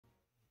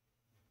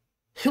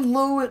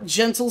Hello,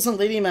 gentles and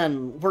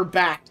ladymen. We're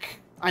back.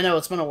 I know,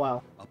 it's been a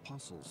while.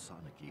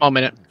 One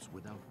minute.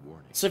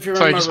 So if you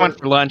Sorry, I remember, just went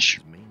for lunch.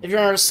 if you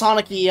remember,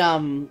 Sonic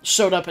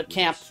showed up at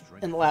camp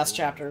in the last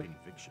chapter.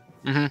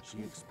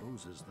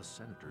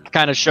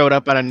 Kind of showed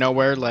up out of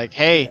nowhere, like,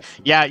 hey,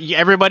 yeah,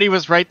 everybody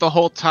was right the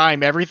whole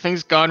time.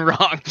 Everything's gone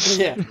wrong.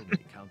 Yeah.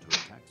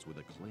 Counterattacks with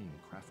a claim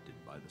crafted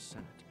by the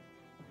Senate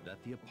that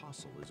the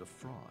Apostle is a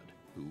fraud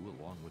who,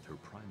 along with her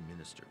Prime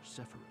Minister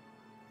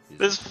Sephiroth,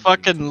 This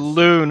fucking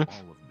loon.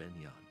 all of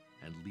Benyon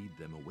and lead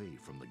them away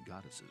from the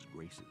goddess's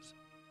graces.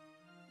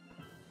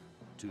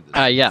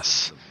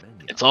 Yes.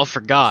 It's all for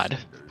God.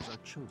 Senators are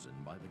chosen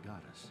by the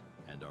goddess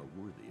and are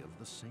worthy of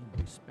the same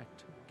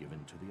respect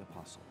given to the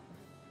Apostle.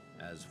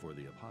 As for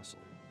the Apostle,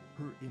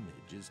 her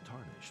image is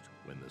tarnished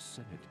when the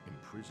Senate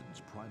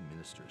imprisons Prime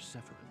Minister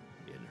Sephiroth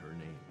in her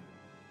name.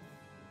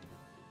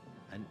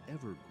 An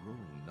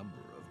ever-growing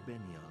number of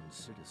Benyon's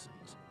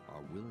citizens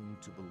are willing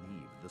to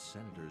believe the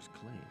Senator's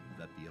claim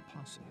that the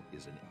Apostle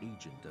is an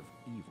agent of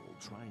evil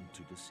trying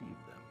to deceive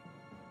them.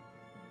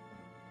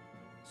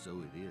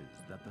 So it is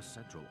that the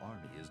Central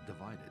Army is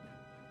divided.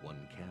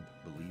 One camp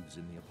believes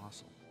in the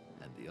Apostle,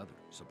 and the other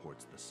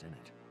supports the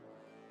Senate.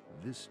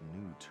 This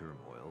new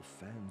turmoil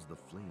fans the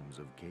flames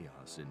of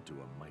chaos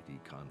into a mighty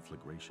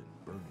conflagration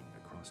burning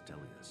across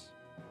Tellius.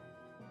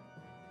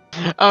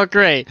 Oh,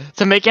 great.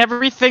 To make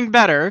everything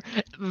better,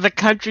 the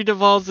country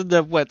devolves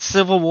into, what,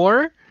 civil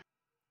war?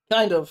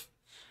 Kind of.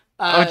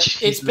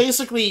 It's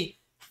basically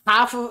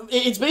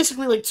it's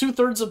basically like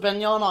 2/3 of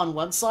Benyon on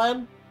one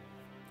side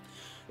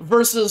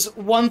versus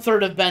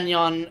 1/3 of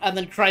Benyon, and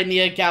then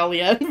Crimea,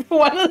 Gallia, and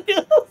what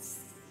it is.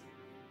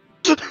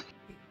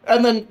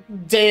 And then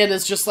Dayan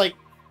is just like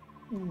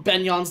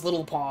Benyon's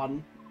little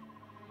pawn.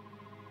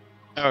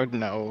 Oh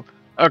no.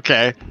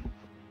 Okay.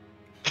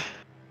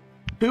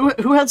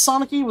 Who had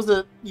Sonic-y? Was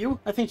it you?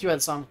 I think you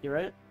had Sonic-y,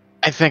 right?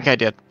 I think I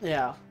did.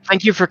 Yeah.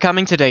 Thank you for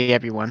coming today,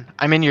 everyone.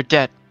 I'm in your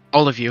debt.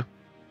 All of you.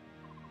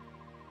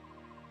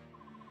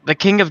 The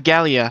King of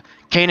Gallia,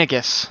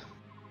 Cainagus.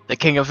 The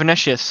King of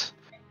Venetius,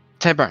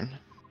 Tibarn.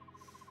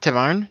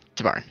 Tibarn?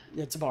 Tibarn.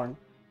 Yeah, it's a barn.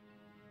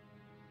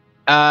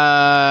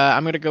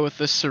 I'm gonna go with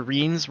the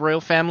Serene's royal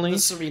family. The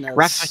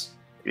Serenas.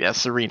 Yeah,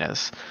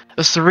 Serena's.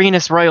 The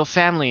Serena's royal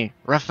family,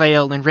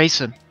 Raphael and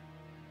Raisin.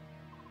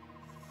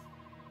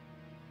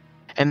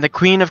 And the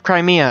Queen of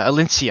Crimea,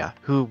 Alincia,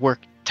 who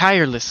worked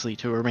tirelessly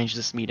to arrange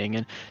this meeting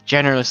and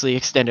generously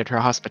extended her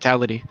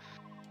hospitality.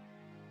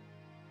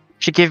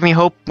 She gave me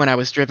hope when I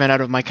was driven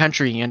out of my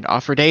country and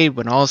offered aid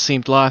when all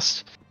seemed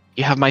lost.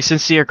 You have my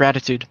sincere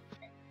gratitude.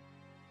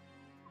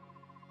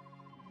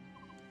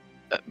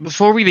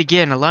 Before we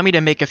begin, allow me to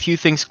make a few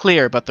things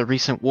clear about the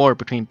recent war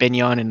between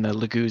Benyon and the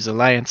Laguz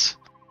Alliance.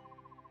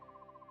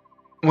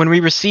 When we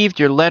received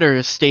your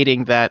letter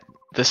stating that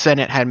the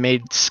Senate had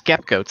made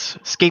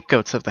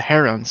scapegoats of the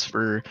Herons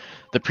for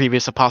the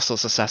previous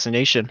Apostle's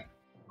assassination,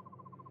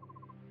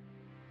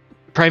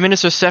 Prime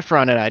Minister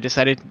Sephiroth and I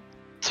decided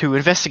to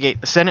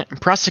investigate the Senate and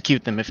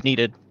prosecute them if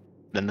needed.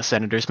 Then the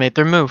senators made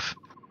their move.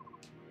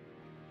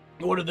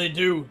 What did they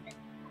do?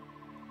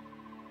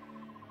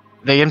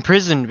 They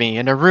imprisoned me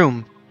in a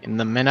room in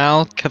the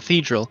Menal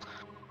Cathedral.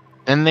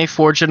 Then they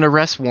forged an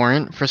arrest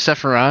warrant for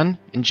Sephiroth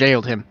and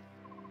jailed him.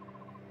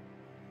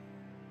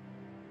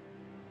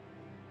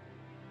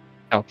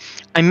 I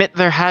admit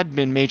there had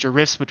been major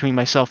rifts between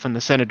myself and the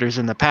senators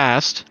in the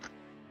past.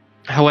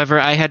 However,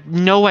 I had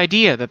no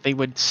idea that they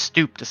would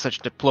stoop to such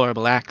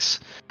deplorable acts.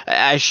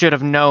 I should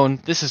have known.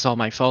 This is all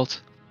my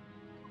fault.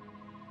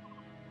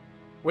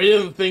 We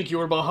didn't think you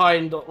were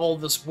behind all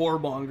this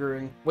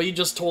warmongering. What you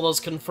just told us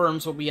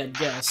confirms what we had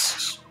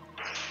guessed.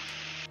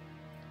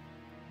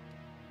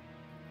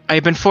 I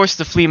have been forced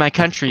to flee my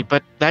country,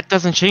 but that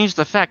doesn't change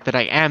the fact that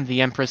I am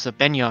the Empress of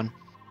Benyon.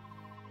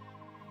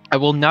 I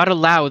will not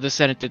allow the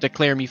Senate to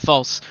declare me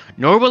false,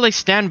 nor will I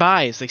stand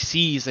by as they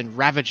seize and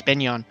ravage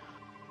Benyon.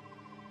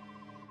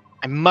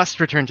 I must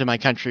return to my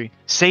country,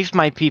 save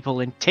my people,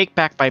 and take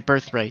back my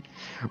birthright.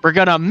 We're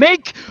gonna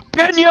make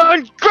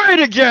Benyon great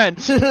again!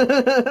 I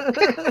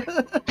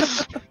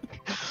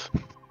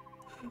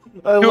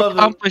To love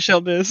accomplish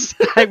all this,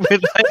 I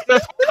would like to...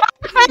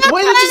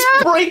 Way to just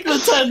break the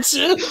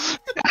tension!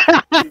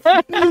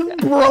 You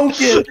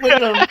broke it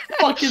like a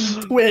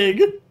fucking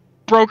twig.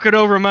 Broke it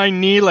over my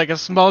knee like a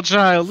small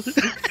child.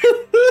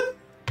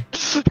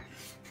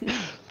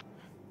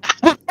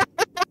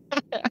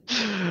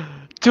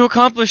 To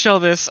accomplish all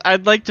this,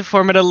 I'd like to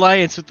form an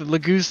alliance with the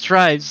Laguz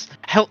tribes.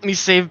 Help me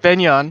save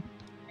Benyon.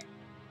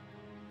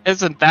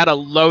 Isn't that a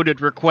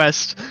loaded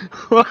request?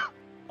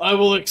 I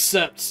will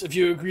accept if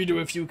you agree to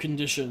a few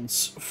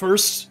conditions.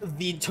 First,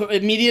 the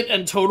immediate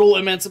and total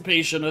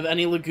emancipation of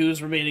any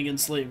Laguz remaining in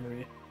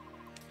slavery.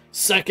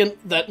 Second,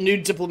 that new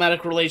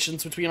diplomatic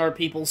relations between our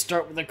people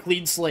start with a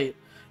clean slate.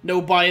 No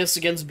bias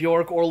against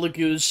Bjork or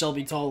Laguz shall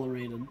be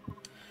tolerated.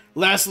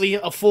 Lastly,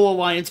 a full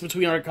alliance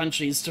between our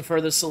countries to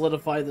further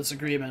solidify this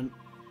agreement.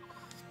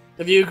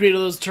 If you agree to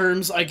those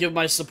terms, I give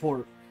my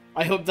support.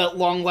 I hope that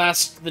long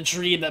last the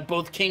dream that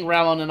both King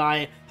Ramon and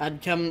I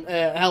had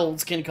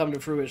held can come to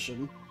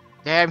fruition.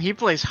 Damn, he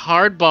plays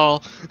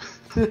hardball.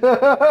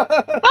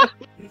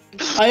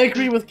 I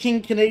agree with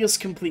King Kinagus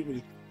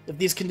completely. If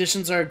these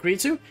conditions are agreed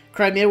to,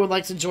 Crimea would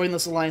like to join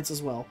this alliance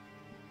as well.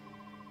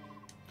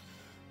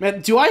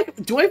 Man, do I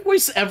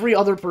voice every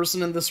other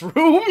person in this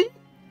room?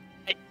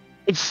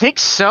 I think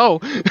so.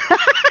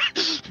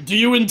 Do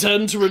you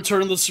intend to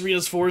return the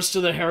Serena's force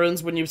to the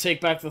Herons when you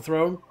take back the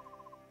throne?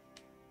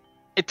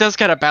 It does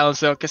kind of balance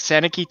though, because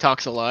Saniki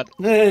talks a lot.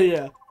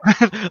 Yeah.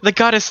 The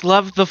goddess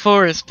loved the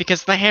forest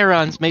because the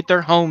Herons made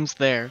their homes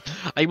there.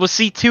 I will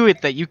see to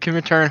it that you can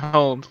return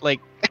home.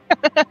 Like,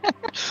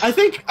 I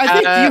think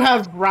you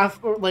have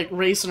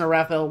Racin or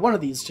Raphael, one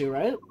of these two,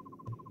 right?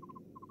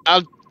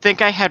 I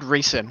think I had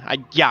Racin.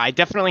 I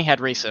definitely had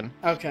Racin.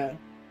 Okay.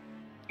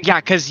 Yeah,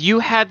 because you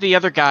had the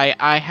other guy,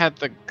 I had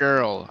the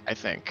girl, I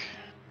think.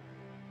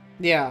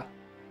 Yeah.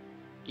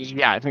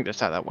 Yeah, I think that's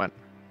how that went.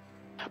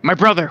 My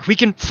brother, we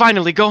can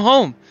finally go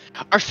home!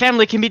 Our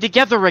family can be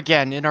together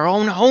again in our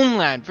own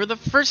homeland for the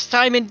first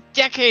time in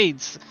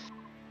decades!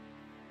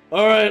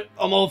 Alright,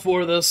 I'm all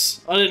for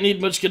this. I didn't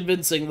need much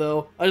convincing,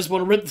 though. I just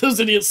want to rip those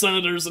idiot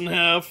senators in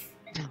half.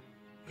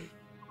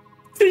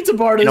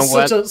 Tabard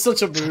is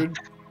such a mood.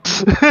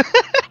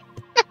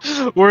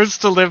 Words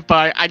to live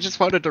by. I just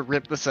wanted to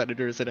rip the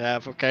senators in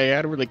half, okay?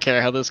 I don't really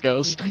care how this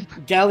goes.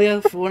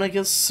 Gallia,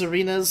 Phoenicus,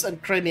 Serenas,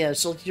 and Crimea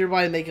shall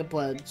hereby make a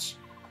pledge.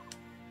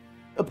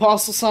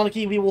 Apostle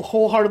Saniki, we will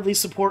wholeheartedly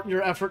support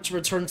your effort to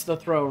return to the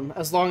throne,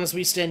 as long as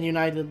we stand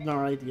united in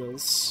our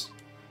ideals.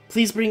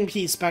 Please bring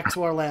peace back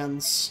to our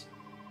lands.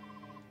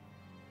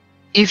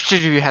 Each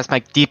of you has my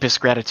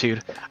deepest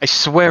gratitude. I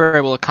swear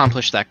I will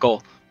accomplish that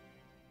goal.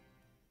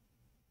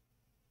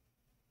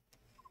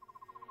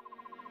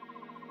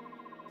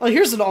 Oh,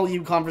 here's an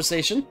all-you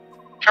conversation.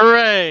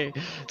 Hooray!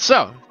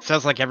 So,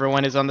 sounds like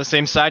everyone is on the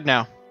same side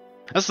now.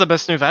 That's the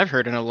best news I've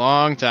heard in a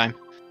long time.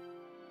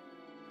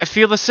 I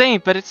feel the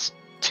same, but it's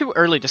too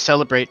early to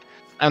celebrate.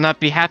 I'll not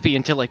be happy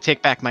until I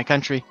take back my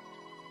country.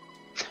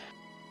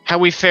 How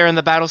we fare in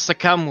the battles to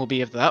come will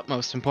be of the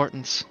utmost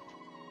importance.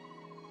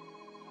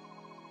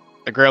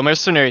 The Grail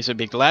mercenaries would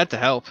be glad to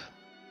help.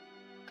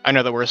 I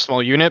know that we're a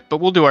small unit,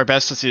 but we'll do our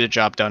best to see the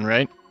job done,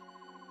 right?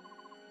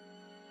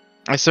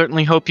 I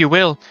certainly hope you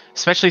will,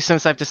 especially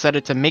since I've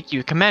decided to make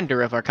you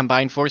commander of our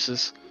combined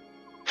forces.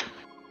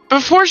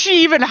 Before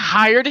she even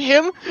hired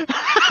him?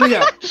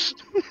 Yeah.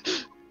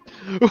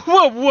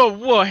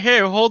 Whoa, hey,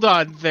 hold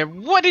on there.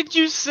 What did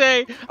you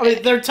say? I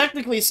mean, they're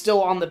technically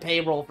still on the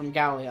payroll from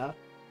Gallia.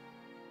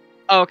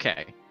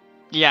 Okay.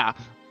 Yeah.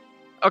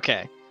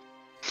 Okay.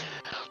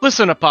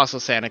 Listen, Apostle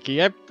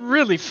Saniki, I'm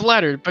really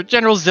flattered, but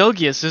General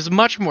Zelgius is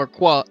much more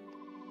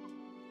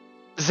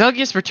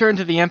Zelgius returned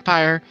to the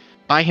Empire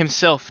by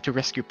himself to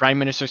rescue Prime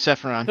Minister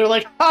Sephiron. They're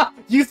like, ha!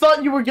 You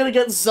thought you were gonna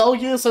get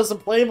Zelgius as a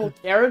playable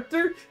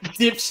character?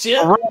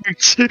 Dipshit!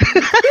 Right.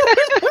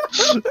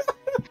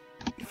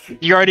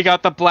 You already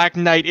got the Black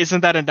Knight,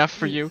 isn't that enough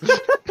for you?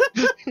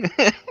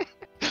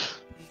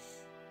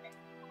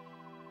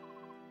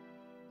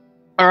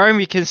 Our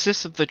army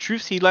consists of the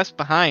troops he left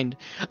behind,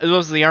 as well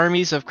as the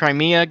armies of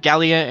Crimea,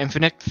 Gallia, and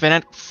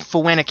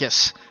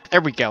Phoenicus.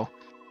 There we go.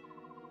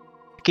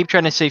 I keep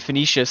trying to say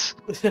Phoenicius.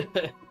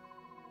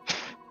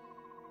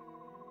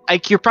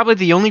 Ike, you're probably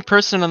the only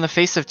person on the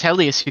face of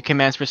Tellius who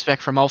commands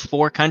respect from all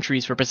 4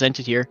 countries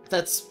represented here.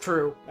 That's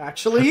true,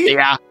 actually.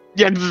 Yeah,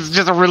 this is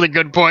just a really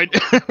good point.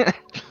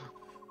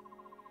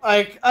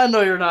 I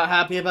know you're not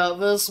happy about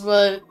this,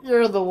 but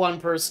you're the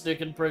one person who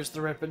can bridge the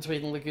rip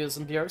between Laguz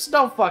and Bjork, so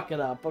don't fuck it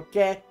up,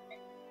 okay?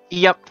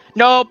 Yep.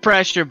 No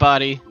pressure,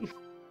 buddy.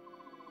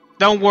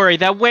 Don't worry,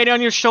 that weight on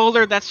your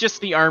shoulder, that's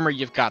just the armor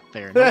you've got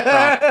there. No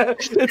problem.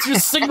 It's your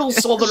single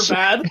shoulder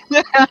pad.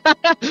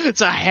 It's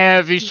a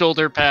heavy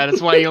shoulder pad,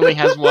 that's why he only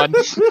has one.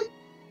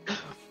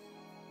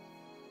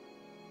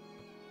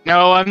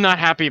 No, I'm not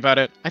happy about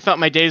it. I thought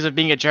my days of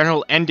being a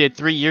general ended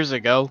 3 years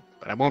ago,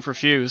 but I won't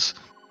refuse.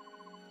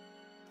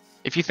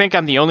 If you think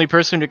I'm the only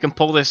person who can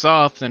pull this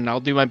off, then I'll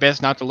do my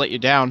best not to let you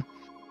down.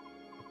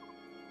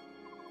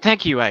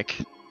 Thank you, Ike.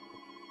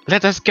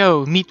 Let us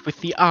go meet with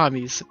the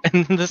armies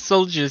and the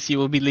soldiers you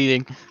will be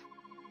leading.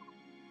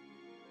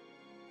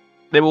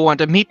 They will want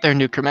to meet their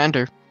new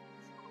commander.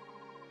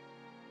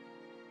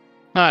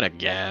 Not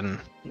again.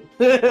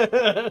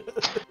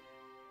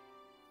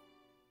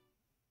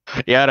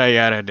 Yada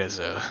yada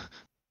dizzo.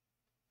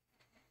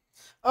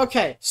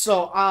 Okay,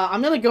 so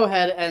I'm gonna go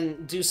ahead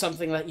and do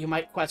something that you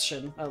might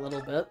question a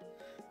little bit,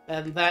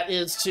 and that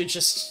is to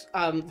just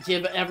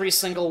give every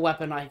single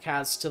weapon Ike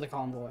has to the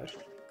convoy.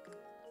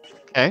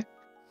 Okay.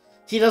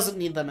 He doesn't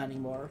need them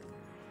anymore.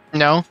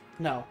 No?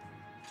 No.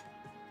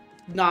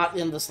 Not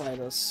in the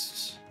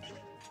slightest.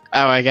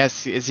 Oh, I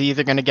guess, is he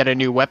either gonna get a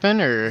new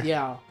weapon, or...?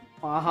 Yeah.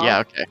 Uh-huh. Yeah,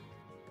 okay.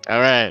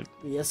 Alright.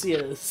 Yes, he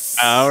is.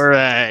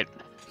 Alright.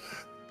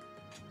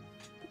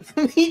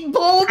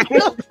 Meatball!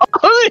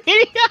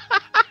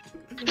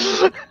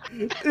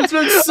 It's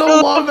been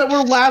so long that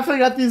we're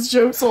laughing at these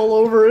jokes all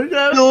over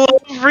again. I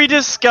love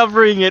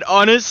rediscovering it.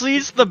 Honestly,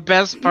 it's the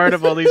best part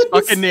of all these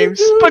fucking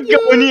names.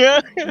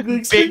 Spagonia!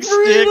 Big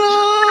Stick!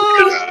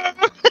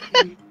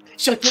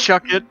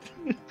 Chuck it.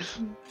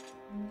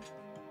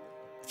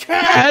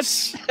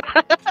 Catch!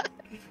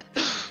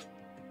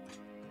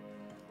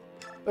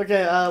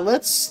 Okay,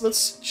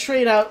 let's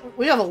trade out.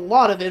 We have a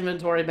lot of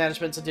inventory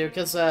management to do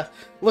because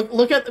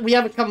look at, we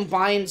have a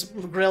combined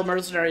Grail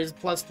mercenaries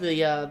plus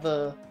the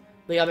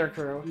other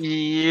crew.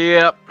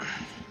 Yep.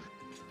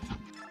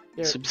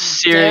 Here, Some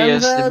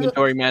serious Danvad,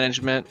 inventory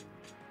management.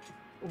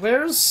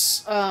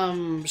 Where's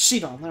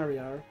Shidon? There we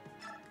are.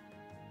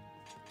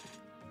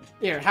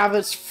 Here, have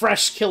this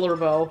fresh killer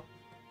bow.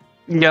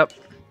 Yep.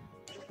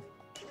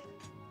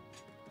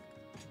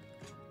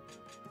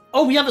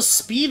 Oh, we have a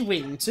speed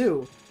wing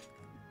too.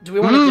 Do we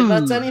want to give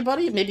that to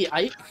anybody? Maybe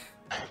Ike?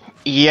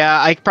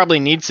 Yeah, Ike probably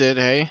needs it,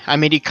 hey? I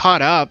mean, he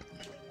caught up,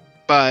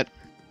 but...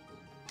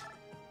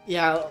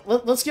 Yeah,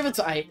 let's give it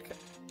to Ike.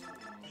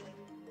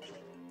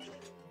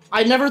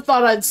 I never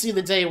thought I'd see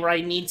the day where I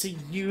need to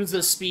use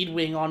a speed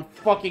wing on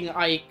fucking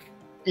Ike.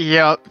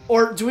 Yep.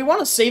 Or do we want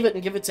to save it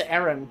and give it to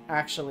Aaron,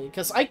 actually?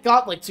 Because Ike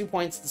got, like, 2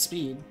 points to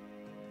speed.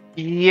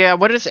 Yeah,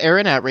 what is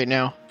Aaron at right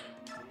now?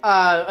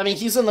 I mean,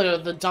 he's in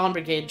the Dawn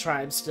Brigade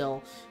tribe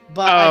still.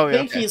 But I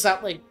think he's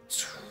at, like,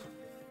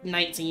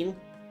 19.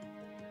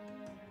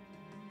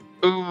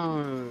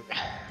 Ooh.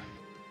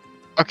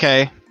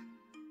 Okay.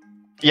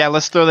 Yeah,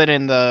 let's throw that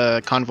in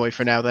the convoy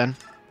for now, then.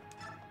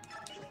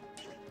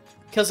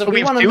 Because if we we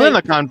have want to two in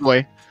the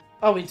convoy.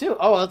 Oh, we do?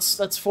 Oh,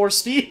 that's 4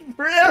 speed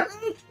for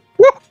Aaron?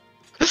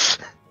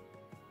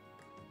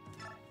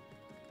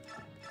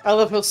 I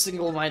love how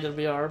single-minded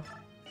we are.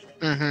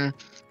 Mm-hmm.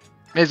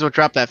 May as well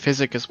drop that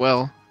physic as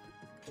well.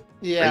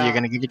 Yeah. Are you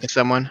gonna give it to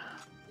someone?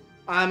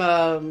 I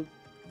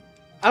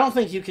don't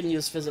think you can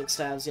use physics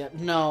stabs yet.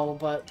 No,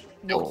 but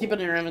we'll keep it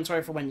in your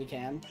inventory for when you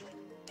can.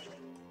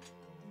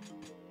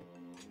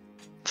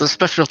 It's a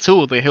special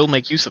tool that he'll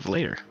make use of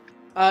later.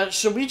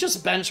 Should we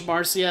just bench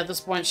Marcia at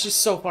this point? She's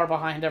so far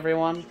behind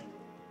everyone.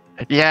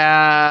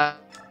 Yeah.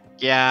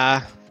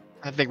 Yeah.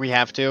 I think we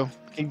have to.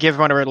 Give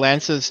one of our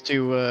lances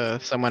to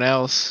someone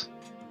else.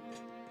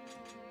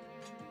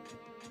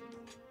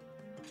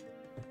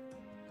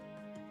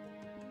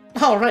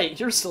 Oh, right,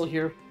 you're still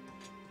here.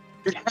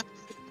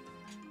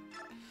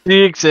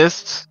 He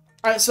exists.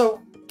 Alright,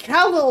 so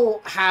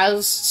Calil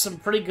has some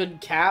pretty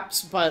good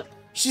caps, but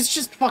she's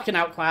just fucking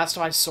outclassed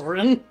by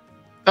Soren.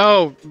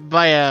 Oh,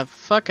 by a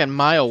fucking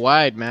mile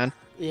wide, man.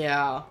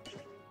 Yeah.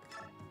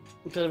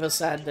 A bit of a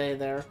sad day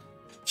there.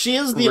 She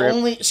is the Rip.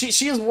 only...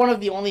 She is one of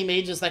the only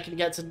mages that can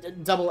get to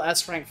double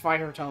S-rank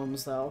fire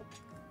tomes, though.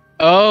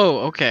 Oh,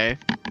 okay.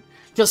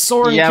 Because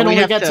Soren Yeah, can we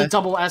only have get to to-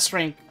 double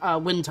S-rank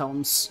wind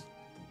tomes.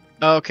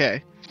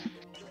 Okay.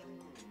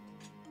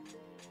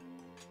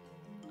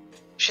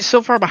 She's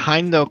so far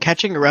behind, though.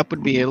 Catching her up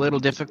would be a little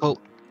difficult.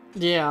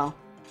 Yeah.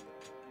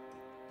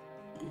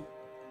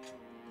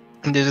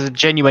 And there's a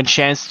genuine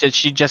chance that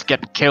she'd just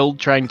get killed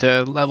trying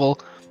to level.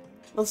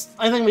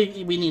 I think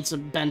we need to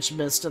bench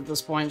Mist at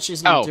this point.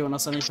 She's not doing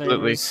us any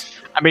absolutely. favors.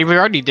 I mean, we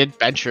already did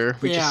bench her.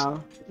 We just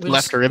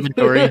left her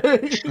inventory.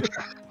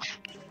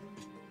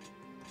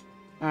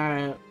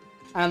 Alright.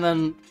 And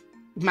then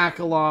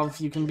Makalov,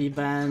 you can be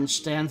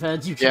benched.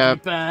 Danved, you can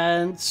be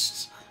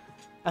benched.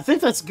 I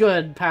think that's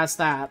good past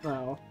that,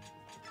 though.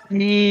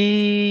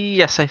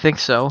 Yes, I think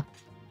so.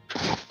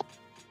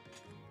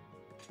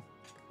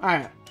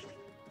 Alright.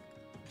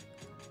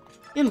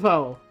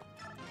 Info.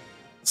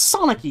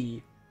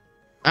 Sonic-y.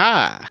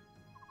 Ah.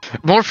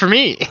 More for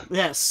me.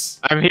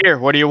 Yes. I'm here.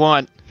 What do you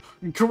want?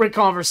 Great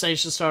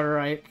conversation starter,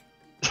 right?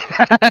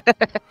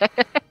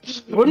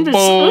 Wouldn't it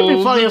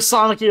be funny if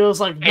Sonic was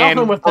like,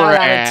 nothing with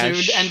that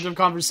attitude, end of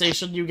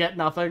conversation, you get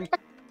nothing.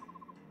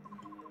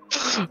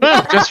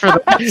 Just for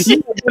the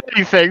you don't get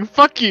anything.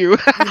 Fuck you.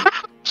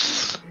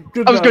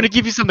 Good I was guy. going to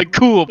give you something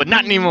cool, but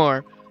not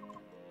anymore.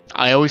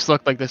 I always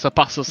look like this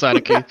Apostle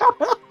Sonic.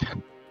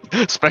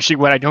 Especially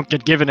when I don't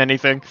get given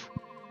anything.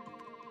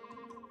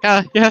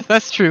 Yeah,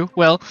 that's true.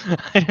 Well,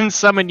 I didn't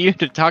summon you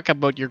to talk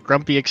about your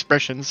grumpy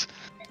expressions.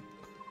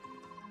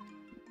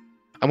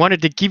 I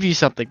wanted to give you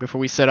something before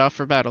we set off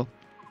for battle.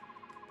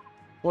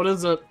 What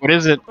is it? What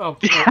is it? Oh.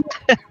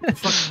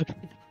 Fuck.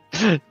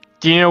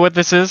 Do you know what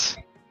this is?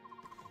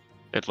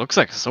 It looks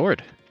like a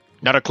sword.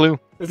 Not a clue.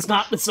 It's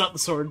not the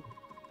sword.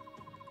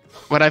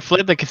 When I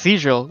fled the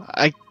cathedral,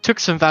 I took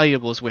some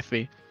valuables with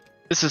me.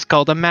 This is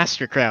called a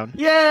Master Crown.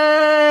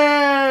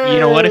 Yay! You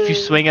know what? If you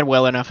swing it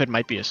well enough, it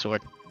might be a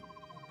sword.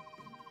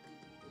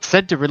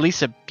 Said to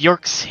release a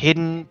Bjork's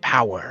hidden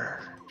power.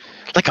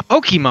 Like a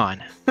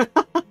Pokemon!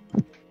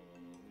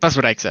 That's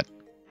what Ike said.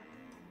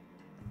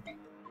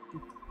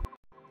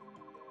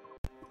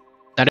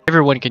 Not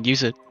everyone can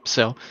use it,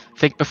 so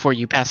think before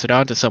you pass it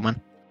on to someone.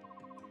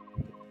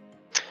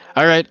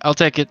 Alright, I'll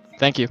take it.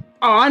 Thank you.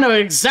 Oh, I know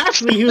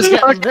exactly who's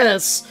getting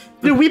this.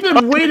 Dude, we've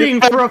been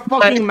waiting for a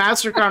fucking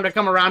Master Crown to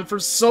come around for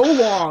so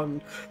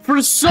long.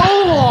 For so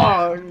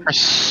long!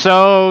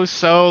 For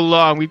so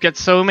long. We've got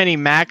so many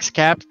max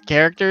capped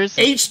characters.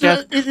 It's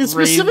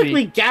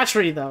specifically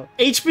Gatry, though.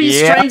 HP,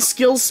 Yeah. strength,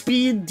 skill,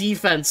 speed,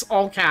 defense,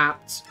 all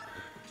capped.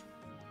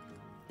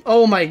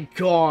 Oh my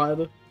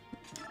god.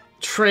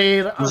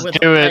 Trade with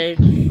do Ike.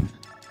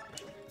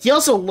 He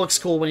also looks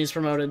cool when he's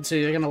promoted, too.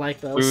 You're gonna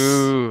like this.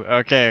 Ooh,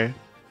 okay.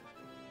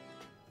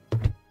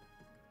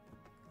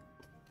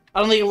 I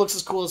don't think it looks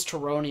as cool as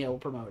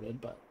Tyronio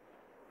promoted, but...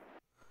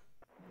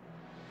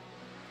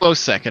 Close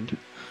second.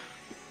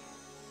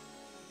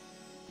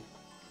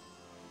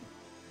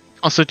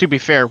 Also, to be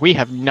fair, we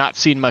have not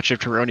seen much of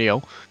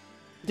Tyronio.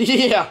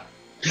 Yeah.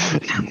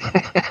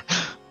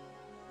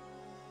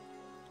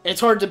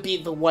 It's hard to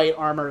beat the white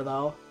armor,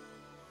 though.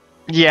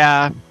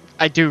 Yeah,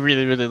 I do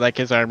really, really like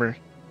his armor.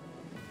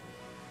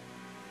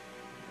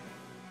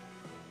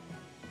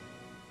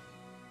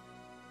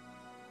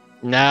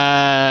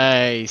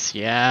 Nice,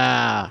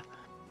 yeah.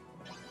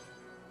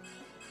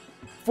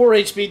 4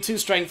 HP, 2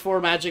 strength,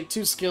 4 magic,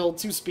 2 skill,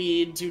 2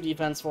 speed, 2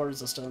 defense, 4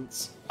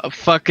 resistance. A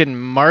fucking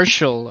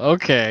marshal,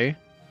 okay.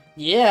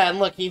 Yeah, and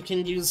look, you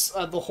can use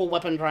the whole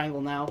weapon triangle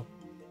now.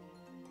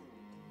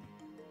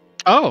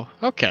 Oh,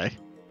 okay.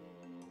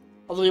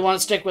 Although you want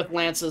to stick with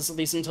lances, at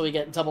least until we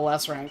get double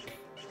S rank.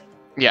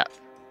 Yeah.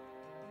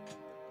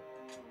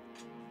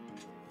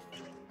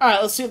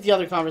 Alright, let's see what the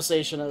other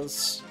conversation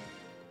is.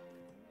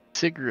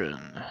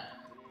 Sigrun.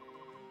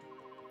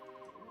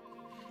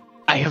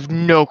 I have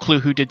no clue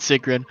who did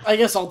Sigrun. I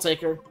guess I'll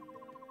take her.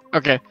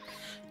 Okay.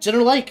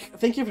 General Like,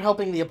 thank you for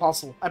helping the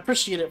Apostle. I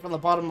appreciate it from the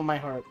bottom of my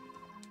heart.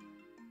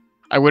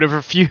 I would have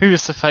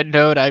refused if I'd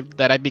known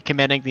that I'd be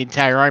commanding the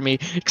entire army.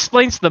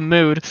 Explains the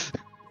mood.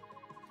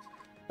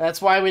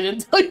 That's why we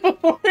didn't tell you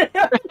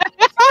beforehand.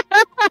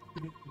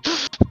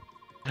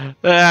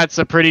 That's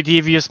a pretty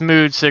devious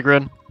mood,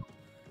 Sigrun.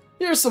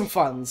 Here's some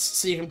funds,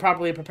 so you can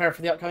properly prepare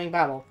for the upcoming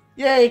battle.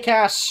 Yay,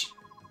 cash!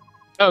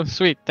 Oh,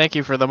 sweet. Thank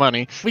you for the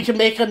money. We can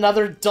make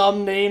another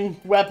dumb name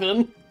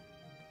weapon.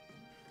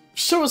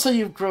 Show us how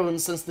you've grown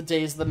since the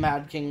days of the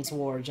Mad King's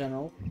War,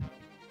 General.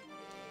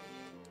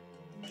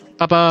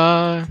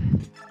 Bye-bye.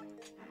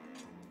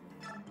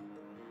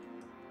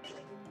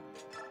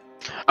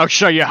 I'll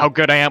show you how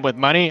good I am with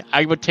money.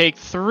 I would take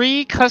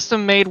 3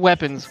 custom-made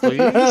weapons, please.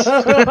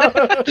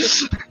 Alright,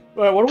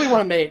 what do we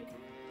want to make?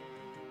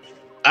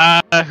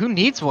 Who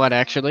needs one,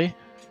 actually?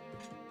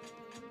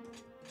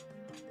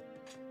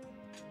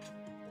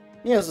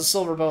 He has a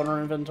silver bow in our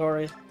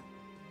inventory.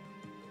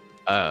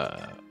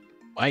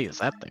 Why is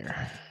that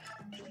there?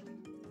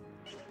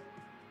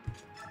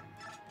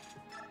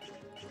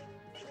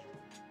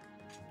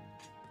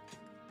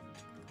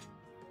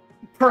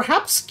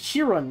 Perhaps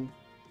Kieran.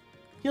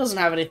 He doesn't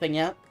have anything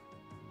yet.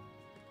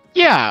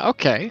 Yeah,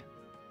 okay.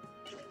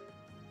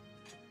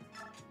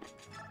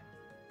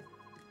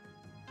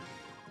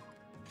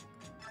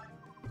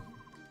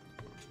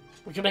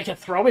 We can make a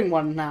throwing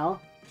one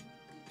now.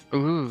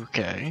 Ooh,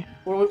 okay.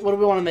 What do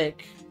we want to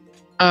make?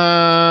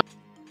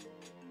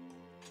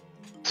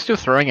 Let's do a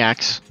throwing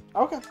axe.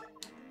 Okay.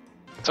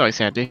 It's always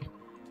handy.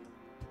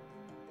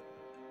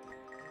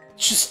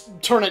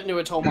 Just turn it into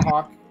a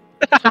tomahawk.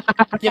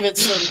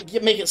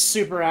 Make it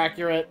super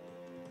accurate.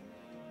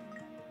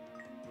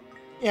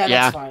 Yeah,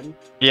 that's fine.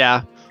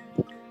 Yeah.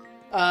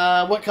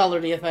 What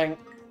color do you think?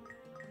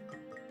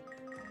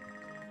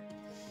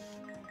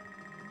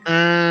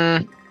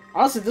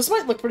 Honestly, this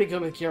might look pretty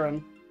good with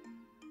Kieran.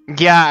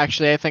 Yeah,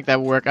 actually, I think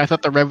that would work. I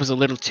thought the red was a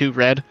little too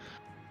red,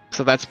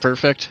 so that's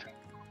perfect.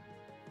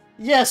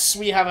 Yes,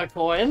 we have a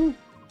coin.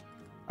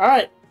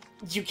 Alright,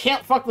 you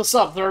can't fuck this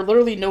up. There are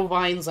literally no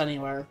vines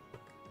anywhere.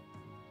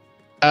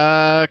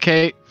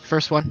 Okay,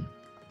 first one.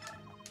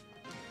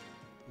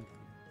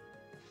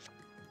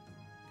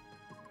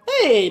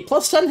 Hey,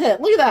 plus 10 hit.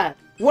 Look at that.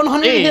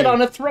 100 Hey. hit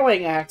on a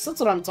throwing axe.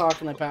 That's what I'm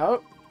talking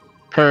about.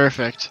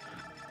 Perfect.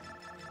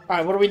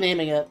 Alright, what are we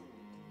naming it?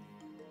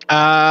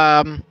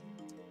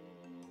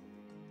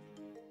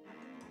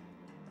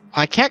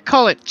 I can't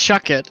call it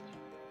Chuck It.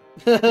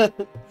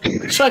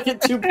 Chuck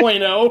It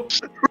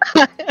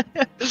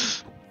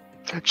 2.0.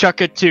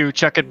 Chuck It 2,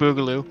 Chuck It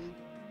Boogaloo.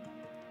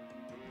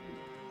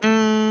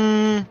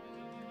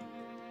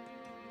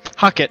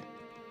 Huck It.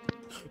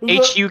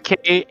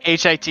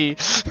 H-U-K-H-I-T.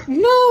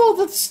 No,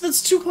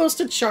 that's too close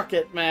to Chuck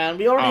It, man.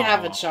 We already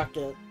have a Chuck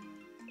It.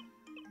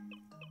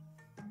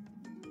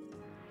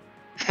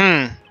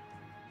 I'm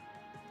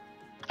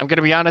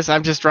gonna be honest,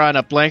 I'm just drawing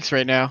up blanks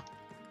right now.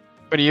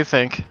 What do you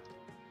think?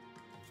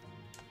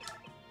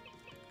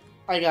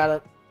 I got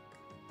it.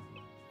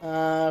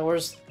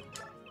 Where's...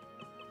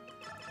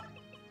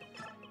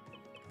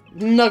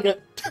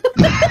 Nugget.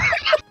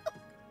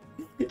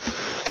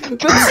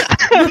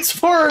 that's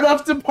far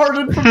enough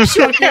departed from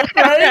Chuck It,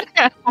 right?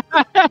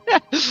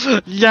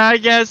 Yeah, I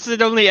guess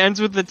it only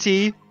ends with the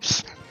T.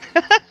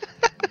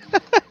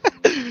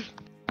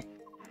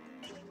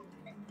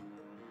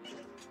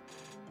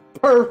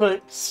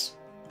 Perfect.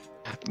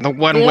 The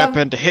one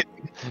weapon to hit.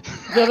 Do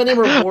you have any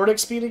reward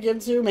XP to get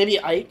to? Maybe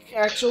Ike,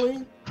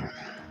 actually?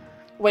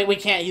 Wait, we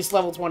can't. He's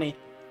level 20.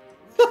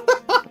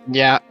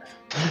 Yeah.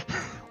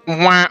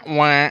 Wah,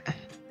 wah.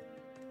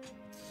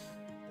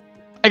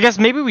 I guess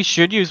maybe we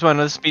should use one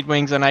of the speed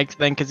wings on Ike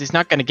then, because he's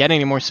not going to get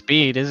any more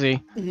speed, is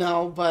he?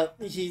 No, but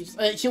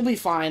he'll be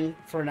fine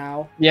for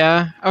now.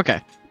 Yeah,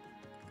 okay.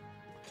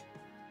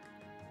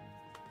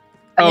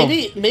 Oh.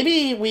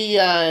 Maybe we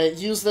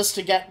use this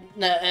to get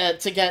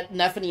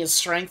Nephene's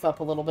strength up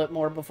a little bit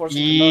more before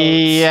she promotes.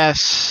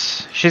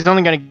 Yes. She's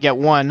only gonna get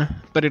one,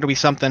 but it'll be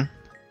something.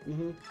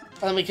 And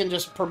then we can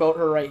just promote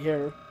her right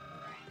here.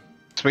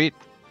 Sweet.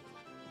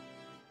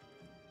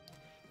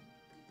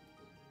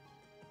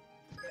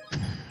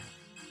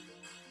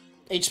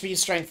 HP,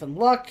 strength, and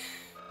luck.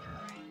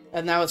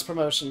 And now it's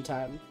promotion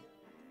time.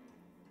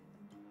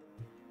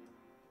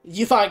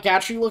 You thought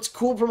Gatry looks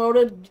cool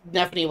promoted?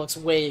 Nephene looks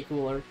way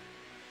cooler.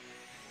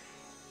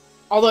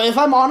 Although, if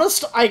I'm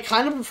honest, I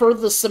kind of prefer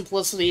the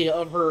simplicity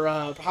of her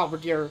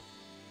halberdier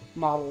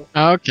model.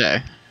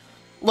 Okay.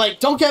 Like,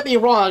 don't get me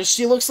wrong,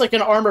 she looks like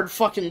an armored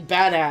fucking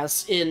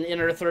badass in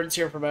her 3rd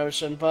tier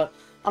promotion, but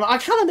I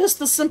kind of miss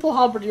the simple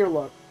halberdier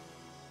look.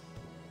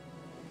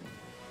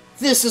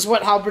 This is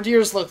what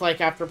halberdiers look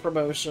like after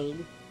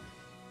promotion.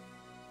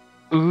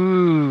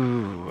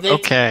 Ooh,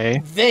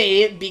 okay.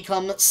 They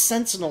become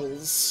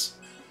sentinels.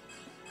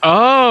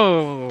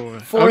 Oh,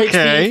 4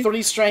 okay. HP,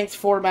 3 strength,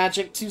 4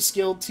 magic, 2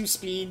 skill, 2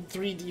 speed,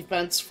 3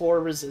 defense, 4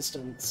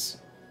 resistance.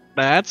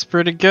 That's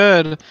pretty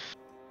good.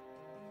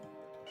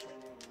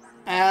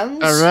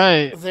 And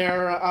alright.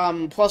 their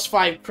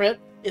 +5 crit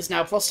is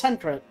now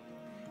 +10 crit.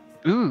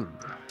 Ooh.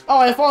 Oh,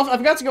 I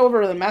forgot to go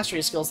over the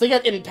mastery skills. They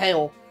get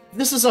Impale.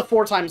 This is a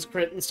 4 times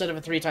crit instead of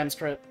a 3 times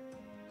crit.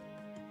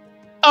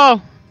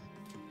 Oh.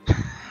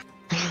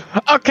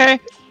 Okay.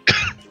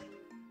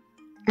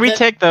 We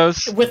take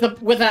those. With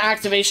an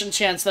activation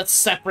chance that's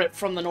separate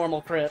from the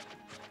normal crit.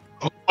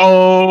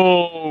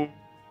 Oh.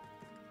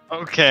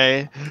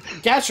 Okay.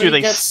 Gatry do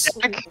they gets...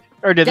 stack?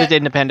 Or do they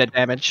independent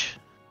damage?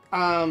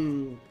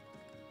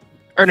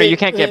 Or no, you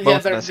can't get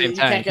both at the same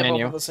time, you can't get can both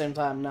you? at the same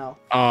time, no.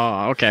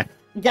 Oh, okay.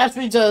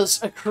 Gatry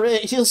does a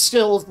crit, he'll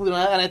skill with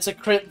Luna, and it's a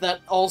crit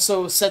that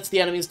also sets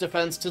the enemy's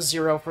defense to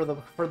 0 for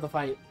the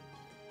fight.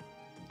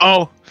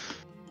 Oh.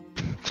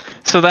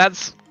 So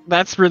that's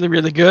really,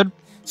 really good.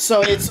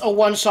 So it's a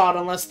one-shot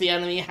unless the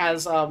enemy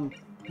has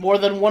more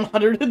than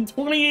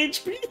 120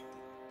 HP.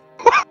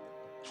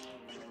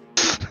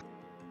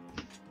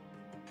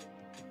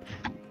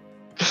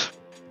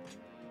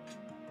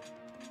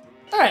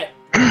 Alright.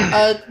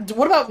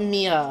 What about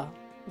Mia?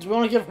 Do we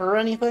want to give her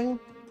anything?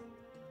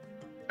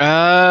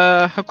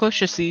 How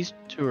close is these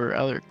to her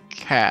other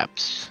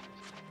caps?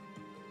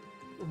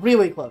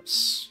 Really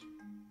close.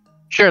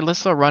 Sure,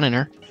 let's throw run in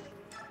her.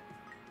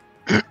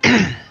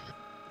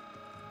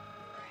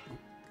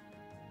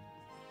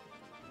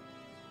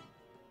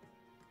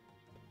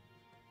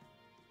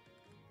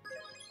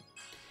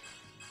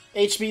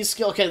 HP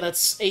skill. Okay,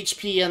 that's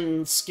HP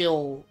and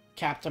skill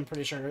capped, I'm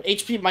pretty sure.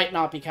 HP might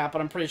not be capped,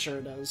 but I'm pretty sure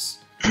it is.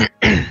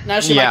 Now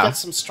she might get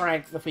some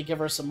strength if we give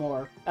her some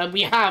more. And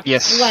we have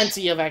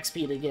plenty of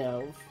XP to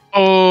give.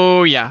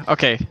 Oh, yeah.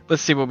 Okay,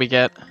 let's see what we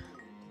get.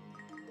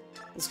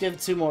 Let's give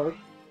 2 more.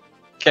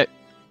 Okay.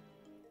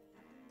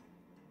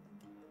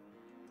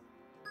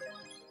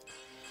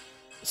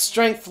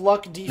 Strength,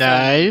 luck, defense.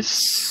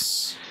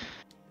 Nice.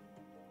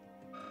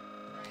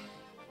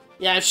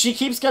 Yeah, if she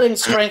keeps getting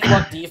strength,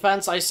 luck,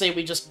 defense, I say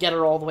we just get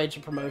her all the way to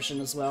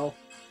promotion as well.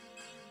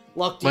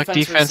 Luck,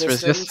 defense,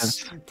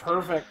 resistance.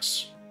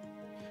 Perfect.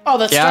 Oh,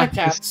 that's strength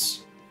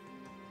caps.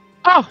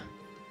 Oh!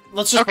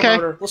 Let's just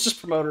promote her. Let's just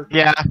promote her.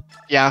 Yeah,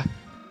 yeah.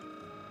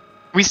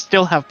 We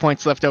still have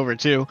points left over,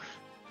 too.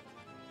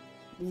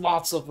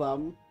 Lots of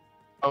them.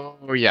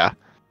 Oh, yeah.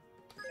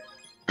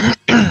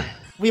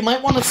 We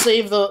might want to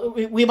save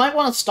the... We might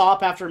want to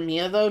stop after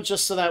Mia, though,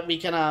 just so that we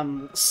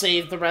can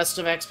save the rest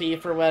of XP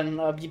for when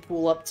we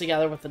pool up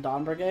together with the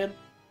Dawn Brigade.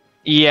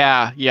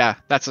 Yeah, yeah.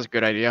 That's a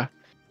good idea.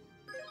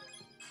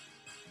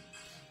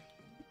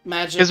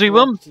 Magic, because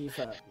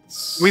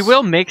defense. We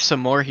will make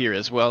some more here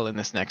as well in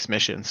this next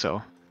mission,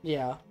 so...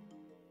 Yeah.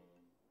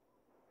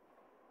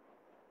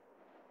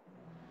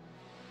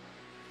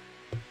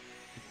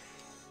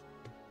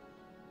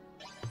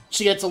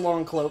 She gets a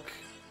long cloak.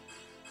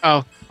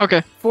 Oh,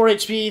 okay. 4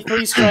 HP,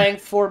 3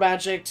 strength, 4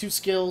 magic, 2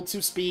 skill,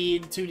 2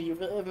 speed,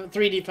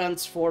 3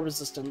 defense, 4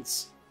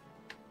 resistance.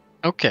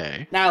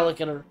 Okay. Now look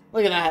at her.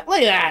 Look at that.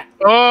 Look at that!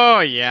 Oh,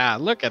 yeah.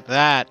 Look at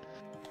that.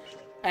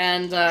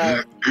 And,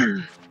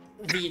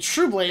 the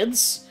True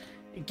Blades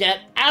get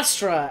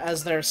Astra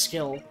as their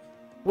skill.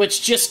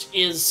 Which just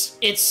is...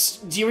 It's...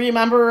 Do you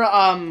remember,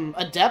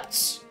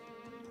 Adept?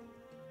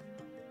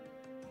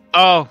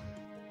 Oh.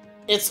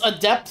 It's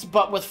Adept,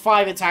 but with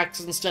 5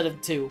 attacks instead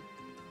of 2.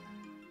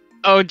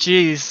 Oh,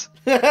 jeez.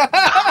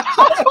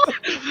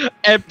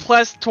 And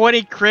plus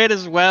 20 crit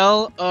as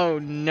well? Oh,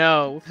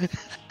 no.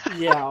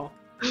 Yeah.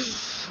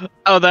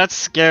 Oh, that's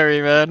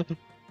scary, man.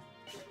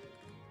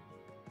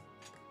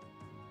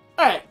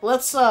 Alright,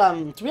 let's,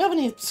 do we have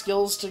any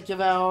skills to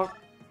give out?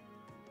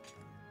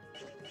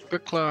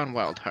 Quick Claw and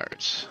Wild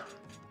Hearts.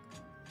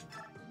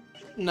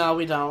 No,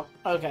 we don't.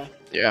 Okay.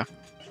 Yeah.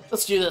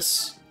 Let's do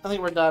this. I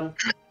think we're done.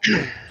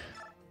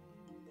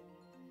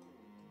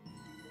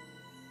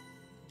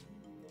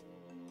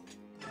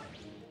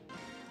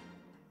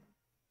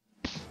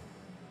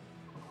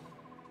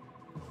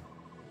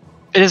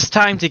 It is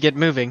time to get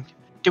moving.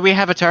 Do we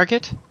have a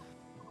target?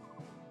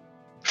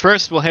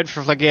 First, we'll head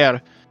for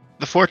Flagere,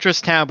 the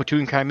fortress town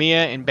between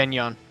Crimea and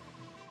Benyon.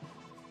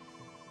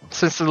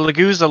 Since the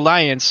Laguz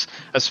Alliance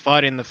has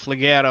fought in the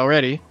Flagere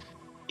already,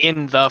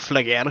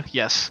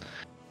 yes,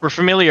 we're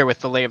familiar with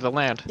the lay of the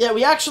land. Yeah,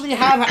 we actually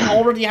have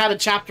already had a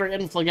chapter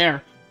in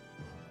Flagere.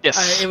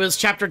 Yes. It was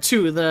chapter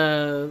 2,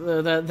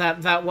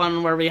 that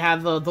one where we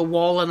had the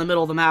wall in the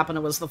middle of the map, and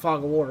it was the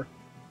Fog of War.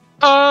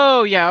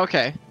 Oh, yeah,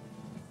 okay.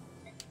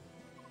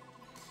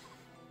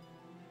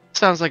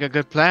 Sounds like a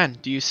good plan.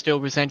 Do you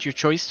still resent your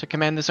choice to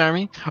command this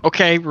army?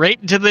 Okay,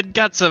 right into the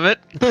guts of it.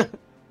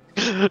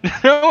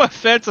 No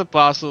offense,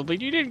 Apostle,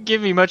 but you didn't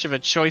give me much of a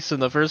choice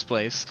in the first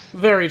place.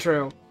 Very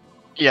true.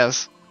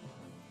 Yes.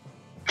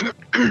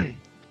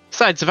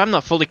 Besides, if I'm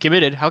not fully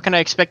committed, how can I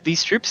expect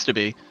these troops to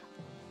be?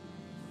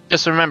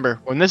 Just remember,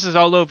 when this is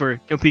all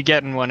over, you'll be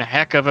getting one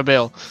heck of a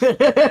bill.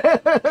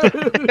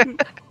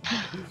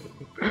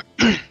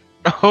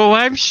 Oh,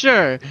 I'm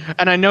sure,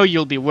 and I know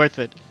you'll be worth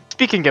it.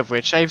 Speaking of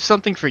which, I have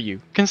something for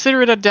you.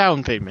 Consider it a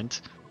down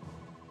payment.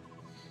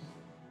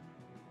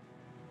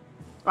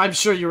 I'm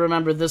sure you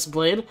remember this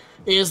blade.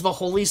 It is the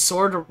Holy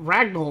Sword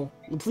Ragnall.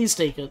 Please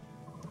take it.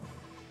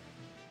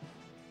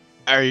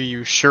 Are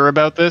you sure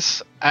about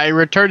this? I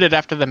returned it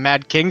after the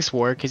Mad King's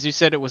War, because you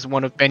said it was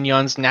one of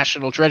Benyon's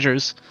national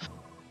treasures.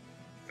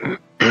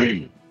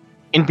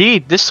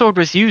 Indeed, this sword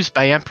was used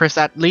by Empress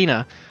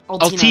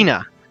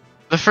Altina,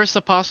 the first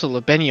apostle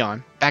of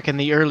Benyon, back in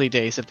the early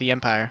days of the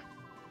Empire.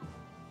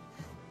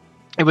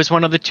 It was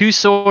one of the 2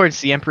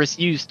 swords the Empress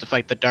used to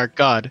fight the Dark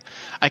God.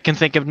 I can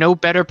think of no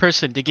better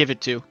person to give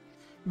it to.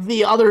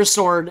 The other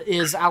sword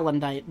is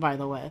Alendite, by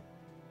the way.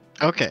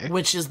 Okay.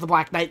 Which is the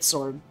Black Knight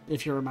sword,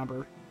 if you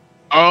remember.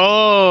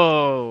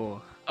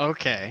 Oh,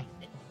 okay.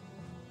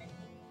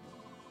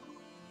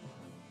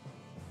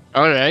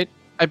 Alright.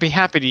 I'd be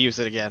happy to use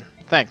it again.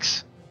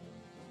 Thanks.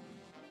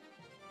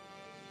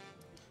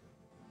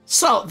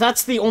 So,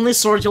 that's the only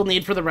sword you'll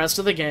need for the rest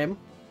of the game.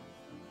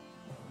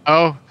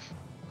 Oh.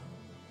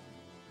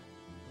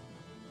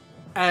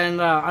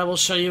 And I will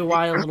show you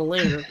why a little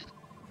later.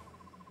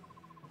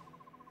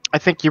 I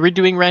think you were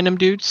doing random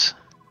dudes?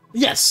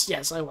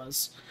 Yes, I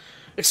was.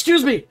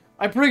 Excuse me!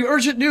 I bring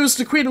urgent news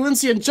to Queen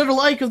Alincia and General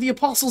Ike of the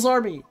Apostles'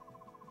 Army.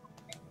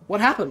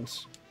 What happened?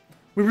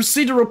 We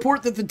received a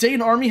report that the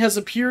Dane army has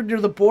appeared near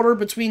the border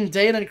between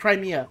Dane and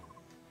Crimea.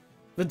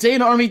 The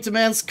Dane army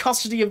demands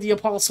custody of the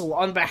Apostle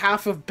on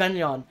behalf of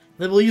Benyon.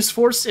 They will use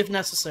force if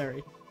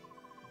necessary.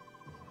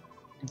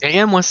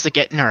 Dan wants to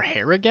get in our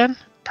hair again?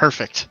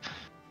 Perfect.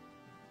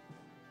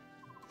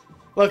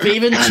 Look, they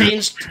even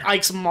changed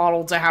Ike's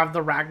model to have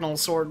the Ragnall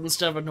sword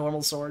instead of a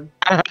normal sword.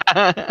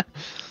 I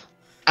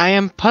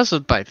am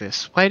puzzled by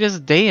this. Why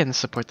does Dayan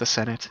support the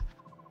Senate?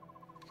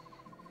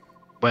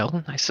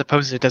 Well, I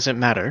suppose it doesn't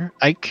matter.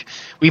 Ike,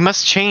 we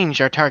must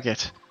change our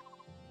target.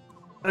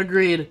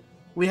 Agreed.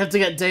 We have to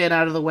get Dayan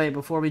out of the way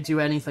before we do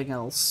anything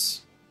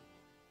else.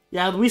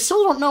 Yeah, we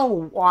still don't know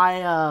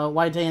why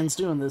Dayan's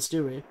doing this,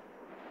 do we?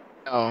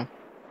 Oh.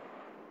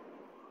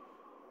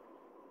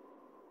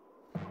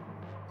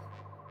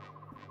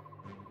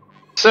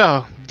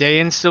 So,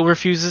 Dayan still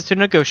refuses to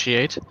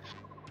negotiate.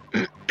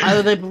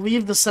 Either they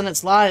believe the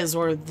Senate's lies,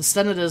 or the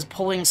Senate is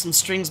pulling some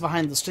strings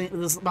behind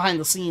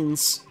the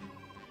scenes.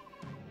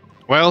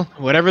 Well,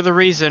 whatever the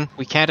reason,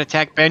 we can't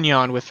attack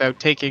Benyon without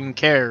taking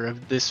care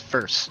of this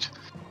first.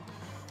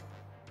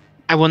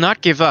 I will not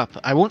give up.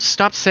 I won't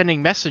stop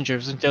sending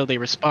messengers until they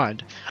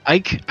respond.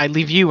 Ike, I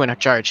leave you in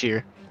charge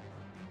here.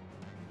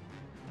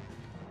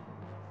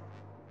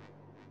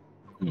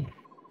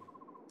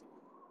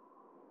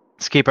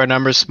 Let's keep our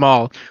numbers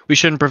small. We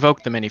shouldn't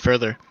provoke them any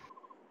further.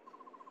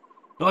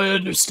 I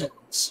understand.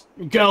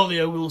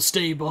 Gallia will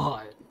stay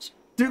behind.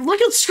 Dude,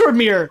 look at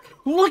Skrimir!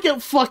 Look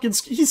at fucking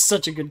he's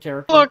such a good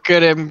character. Look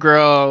at him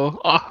grow.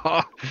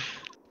 Oh.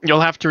 You'll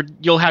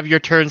have your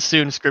turn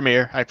soon,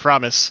 Skrimir, I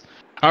promise.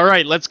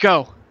 Alright, let's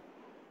go.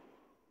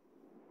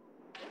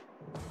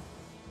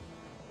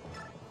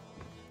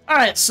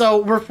 Alright, so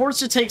we're forced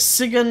to take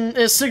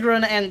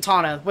Sigrun and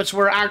Tana, which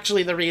were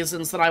actually the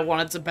reasons that I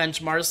wanted to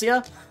bench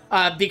Marcia.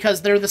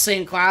 Because they're the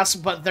same class,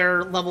 but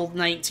they're level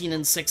 19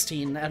 and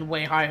 16, and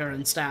way higher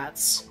in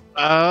stats.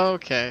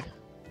 Okay.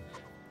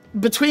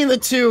 Between the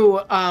two,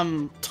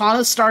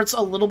 Tana starts a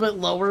little bit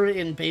lower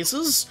in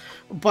bases,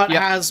 but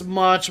has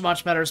much,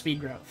 much better speed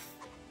growth.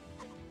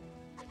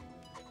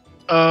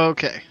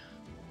 Okay.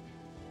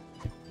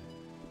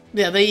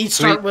 Yeah, they each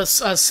start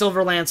with a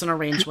Silver Lance and a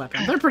ranged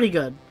weapon. They're pretty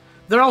good.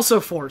 They're also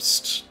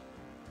forced.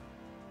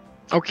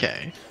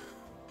 Okay.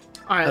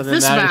 Alright,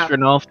 this map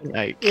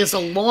is a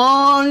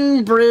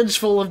long bridge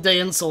full of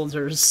Dayan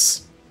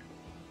soldiers.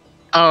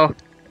 Oh.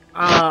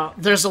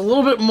 There's a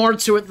little bit more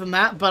to it than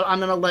that, but I'm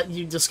gonna let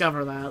you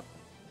discover that.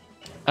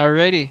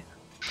 Alrighty.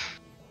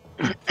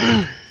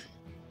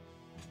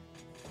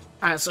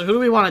 Alright, so who do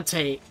we want to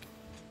take?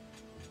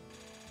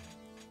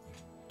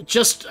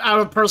 Just out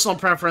of personal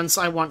preference,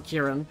 I want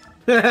Kieran.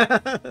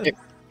 But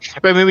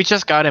I mean, we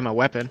just got him a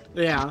weapon.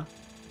 Yeah.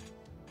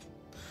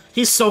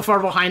 He's so far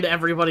behind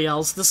everybody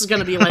else. This is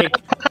gonna be like...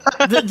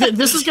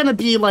 This is gonna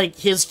be like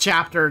his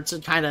chapter to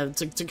kind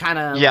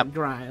of Yep.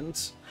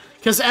 grind,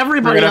 because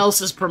everybody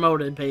else is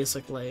promoted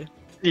basically.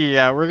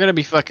 Yeah, we're gonna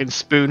be fucking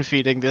spoon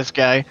feeding this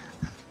guy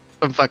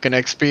some fucking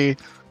XP.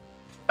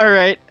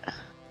 Alright.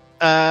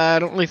 I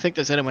don't really think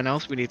there's anyone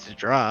else we need to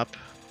drop.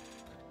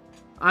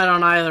 I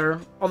don't either.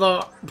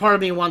 Although part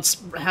of me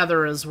wants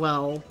Heather as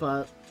well,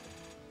 but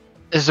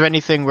Is there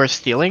anything worth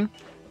stealing?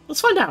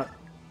 let's find out.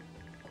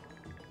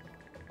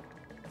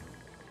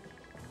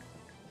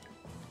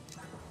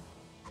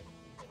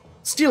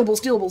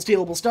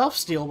 Stealable stuff.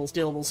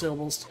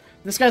 Stealable.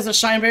 This guy's a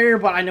shine barrier,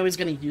 but I know he's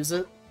gonna use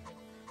it.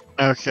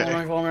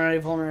 Okay.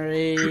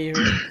 Vulnerary,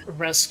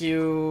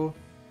 rescue.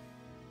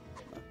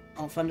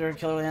 Oh, Thunder,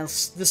 Killer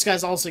Lance. This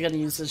guy's also gonna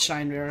use his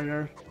shine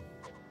barrier.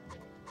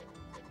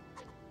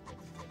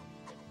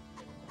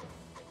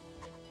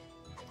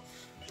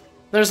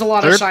 There's a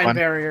lot of shine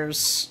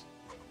barriers.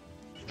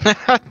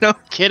 No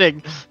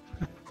kidding.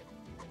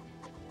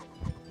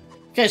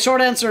 Okay,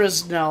 short answer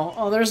is no.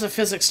 Oh, there's a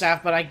physics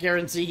staff, but I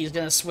guarantee he's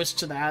gonna switch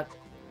to that.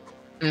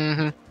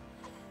 Mm-hmm.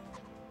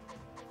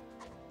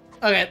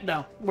 Okay,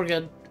 no, we're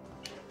good.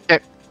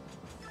 Okay.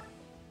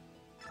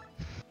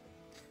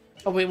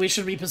 Oh wait, we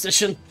should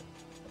reposition.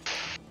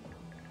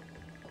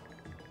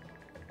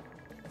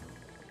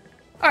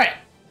 Alright.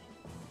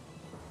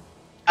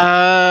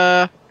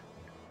 I'm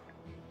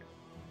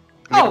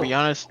gonna be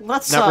honest,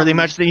 let's, not really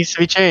much that needs to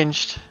be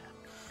changed.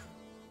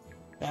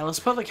 Yeah, let's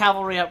put the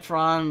cavalry up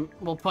front.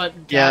 We'll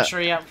put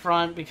Gatchery up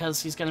front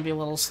because he's gonna be a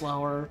little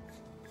slower.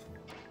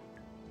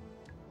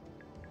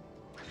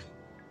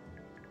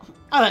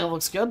 I think it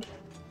looks good.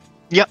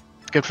 Yep,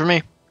 good for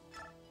me.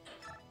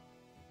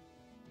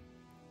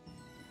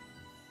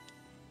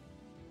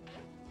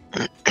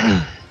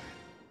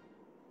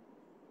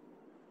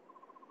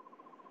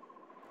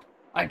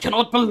 I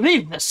cannot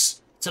believe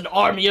this! It's an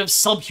army of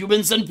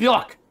subhumans and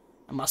Bjork!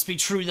 It must be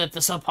true that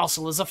this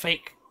apostle is a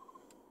fake.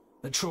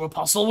 The true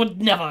apostle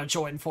would never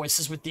join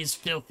forces with these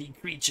filthy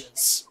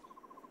creatures.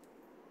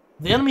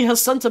 The enemy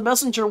has sent a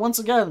messenger once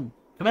again.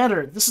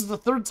 Commander, this is the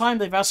third time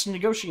they've asked to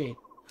negotiate.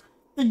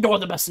 Ignore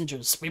the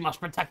messengers. We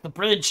must protect the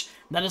bridge.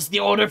 That is the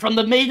order from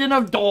the Maiden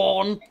of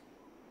Dawn.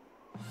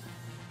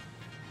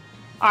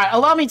 Alright,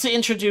 allow me to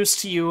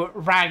introduce to you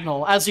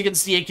Ragnall. As you can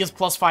see, it gives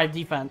 +5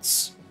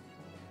 defense.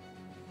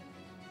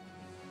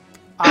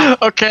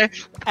 Okay.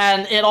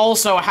 And it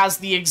also has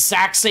the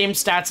exact same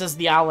stats as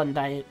the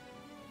Alendite.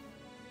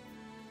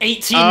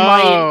 18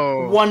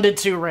 might, 1 to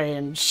 2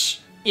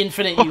 range,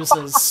 infinite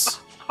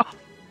uses.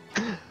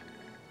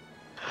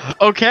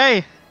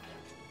 Okay.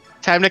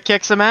 Time to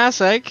kick some ass,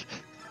 Ike.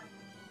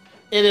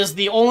 It is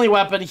the only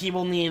weapon he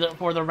will need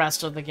for the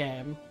rest of the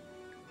game.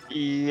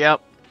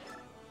 Yep.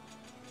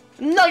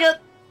 Nugget!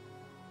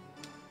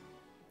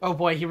 Oh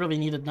boy, he really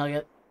needed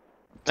Nugget.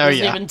 Oh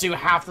Doesn't yeah. even do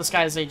half this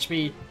guy's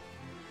HP.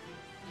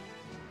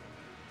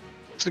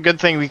 It's a good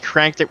thing we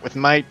cranked it with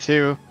might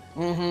too.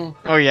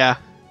 Mm-hmm. Oh yeah.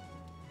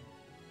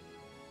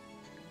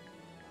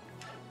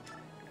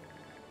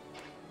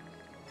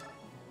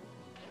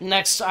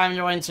 Next, I'm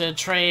going to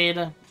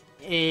trade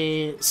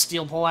a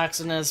steel poleaxe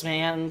in his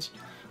hand.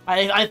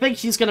 I think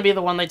he's going to be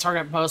the one they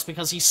target most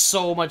because he's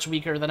so much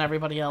weaker than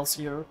everybody else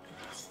here.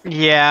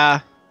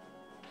 Yeah.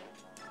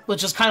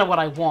 Which is kind of what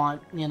I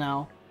want, you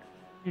know.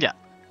 Yeah.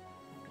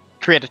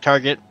 Create a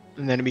target,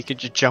 and then we could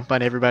just jump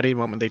on everybody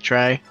when they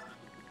try.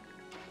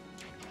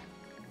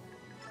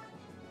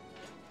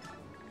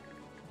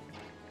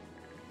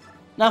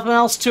 Nothing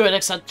else to it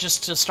except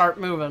just to start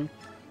moving.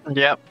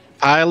 Yep.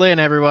 Pile in,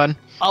 everyone.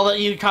 I'll let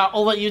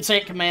you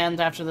take command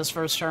after this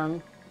first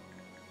turn.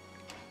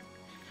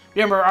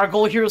 Remember, our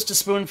goal here is to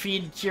spoon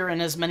feed Kieran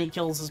as many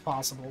kills as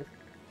possible.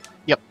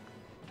 Yep.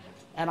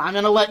 And I'm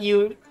gonna let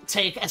you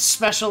take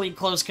especially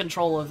close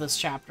control of this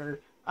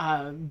chapter,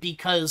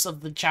 because of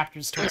the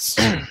chapter's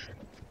twist.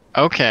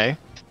 Okay.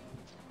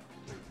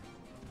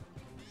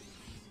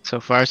 So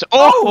far, so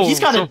he's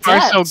got so a far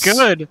debt. so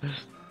good.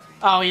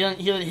 Oh, he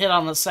didn't hit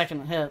on the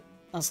second hit.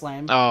 That's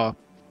lame. Oh,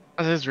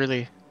 this is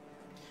really,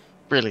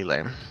 really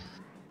lame.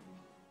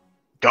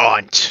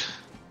 Gaunt.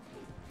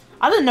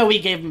 I didn't know we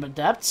gave him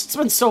Adept. It's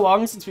been so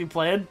long since we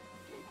played.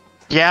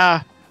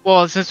 Yeah.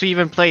 Well, since we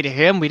even played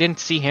him, we didn't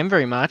see him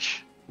very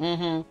much.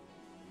 Mm-hmm.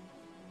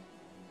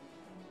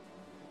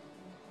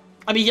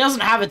 I mean, he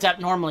doesn't have Adept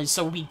normally,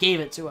 so we gave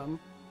it to him.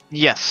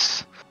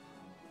 Yes.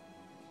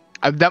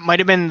 That might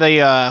have been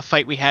the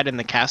fight we had in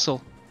the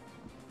castle.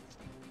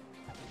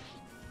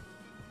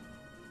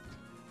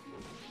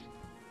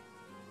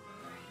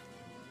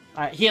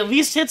 Alright, he at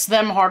least hits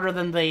them harder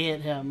than they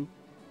hit him.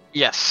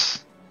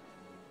 Yes.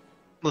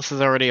 This is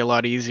already a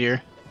lot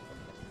easier.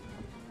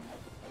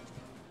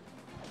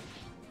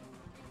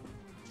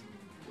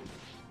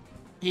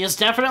 He is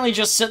definitely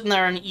just sitting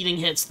there and eating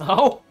hits,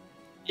 though.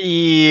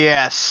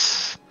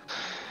 Yes.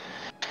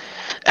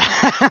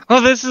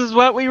 Well, this is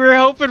what we were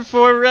hoping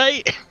for,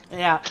 right?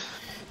 Yeah.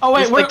 Oh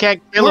wait, we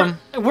can't kill him.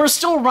 We're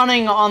still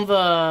running on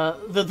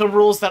the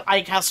rules that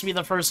Ike has to be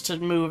the first to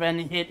move and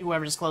hit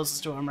whoever's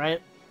closest to him,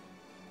 right?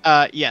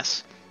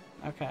 Yes.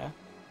 Okay.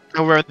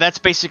 That's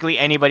basically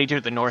anybody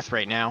to the north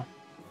right now.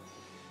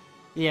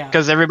 Yeah.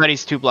 Because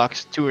everybody's 2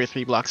 or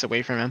 3 blocks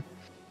away from him.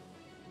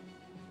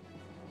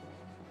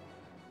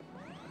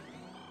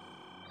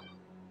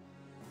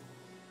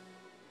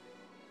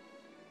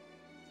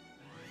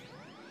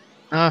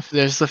 Oh,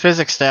 there's the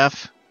physics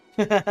staff.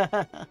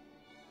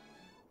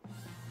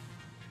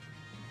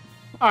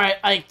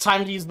 Alright,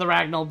 time to use the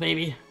Ragnall,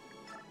 baby.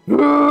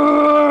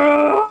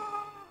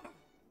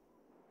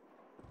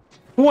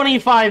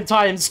 25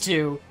 times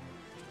 2.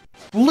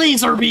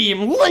 Laser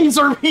beam!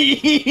 Laser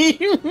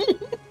beam!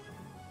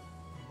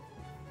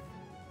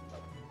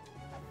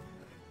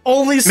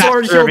 Only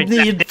sword you'll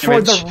need for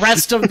the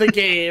rest of the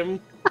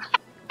game.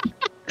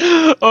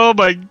 Oh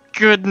my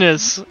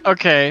goodness.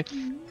 Okay.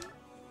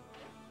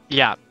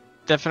 Yeah,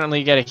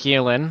 definitely get a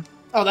heal in.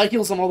 Oh, that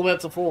heals them all the way up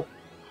to full.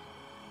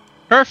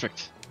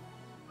 Perfect.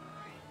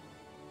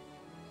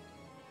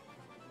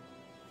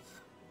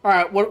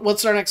 Alright,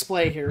 what's our next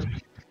play here?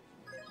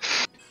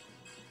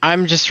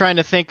 I'm just trying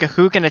to think of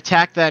who can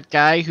attack that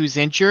guy who's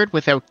injured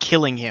without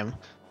killing him.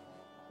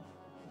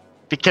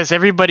 Because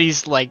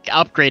everybody's, like,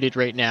 upgraded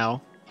right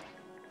now.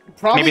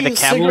 Probably Maybe the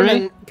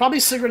cavalry? Probably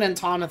Sigrid and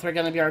Tanith are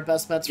gonna be our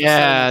best bets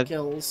for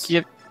kills.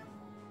 Yep.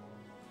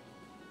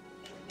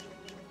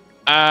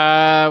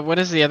 What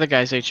is the other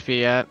guy's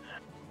HP at?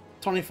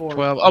 24.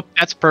 12. Oh,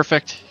 that's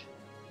perfect.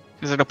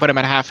 Because it'll put him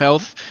at half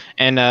health,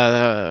 and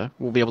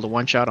we'll be able to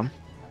one-shot him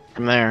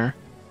from there.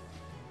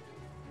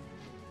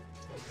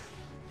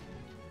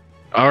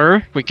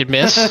 Or we could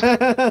miss.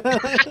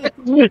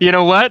 You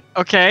know what?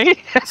 Okay.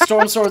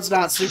 Storm Sword's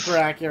not super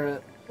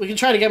accurate. We can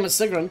try to get him with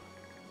Sigrun.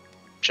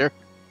 Sure.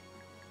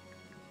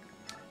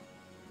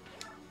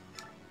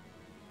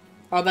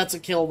 Oh, that's a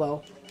kill,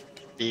 though.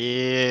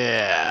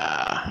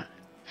 Yeah.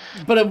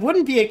 But it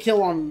wouldn't be a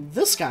kill on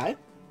this guy.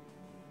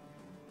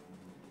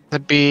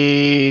 That'd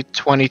be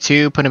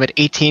 22. Put him at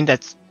 18.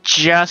 That's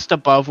just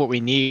above what we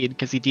need,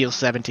 because he deals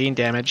 17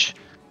 damage.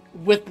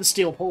 With the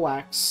steel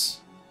poleaxe.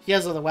 He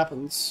has other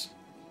weapons.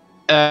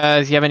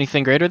 Does he have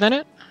anything greater than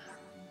it?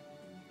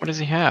 What does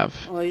he have?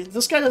 Well,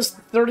 this guy does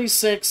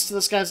 36,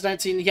 this guy's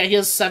 19. Yeah, he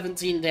has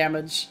 17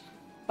 damage.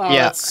 Oh,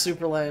 yeah. That's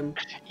super lame.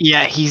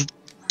 Yeah, he's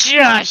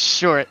just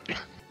short.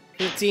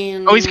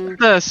 15... Oh, he's got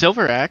the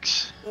silver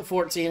axe.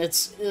 14.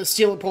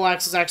 Steel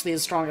poleaxe is actually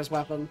his strongest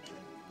weapon.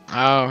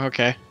 Oh,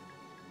 okay.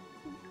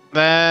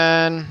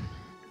 Then...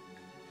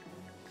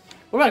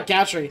 What about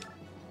Gatry?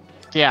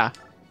 Yeah.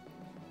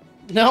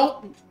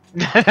 Nope.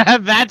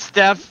 That's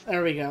Steph.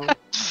 There we go.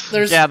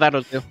 Yeah,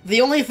 that'll do.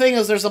 The only thing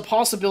is there's a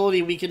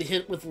possibility we could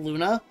hit with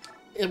Luna,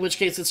 in which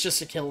case it's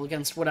just a kill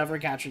against whatever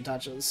Gatry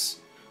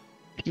touches.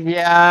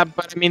 Yeah,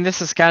 but I mean,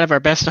 this is kind of our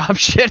best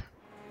option.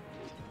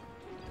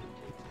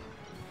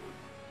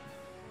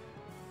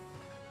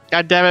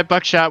 God damn it,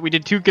 Buckshot. We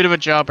did too good of a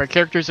job. Our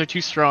characters are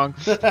too strong.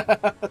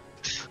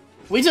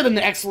 We did an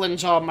excellent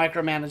job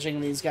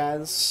micromanaging these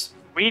guys.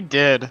 We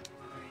did.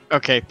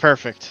 Okay,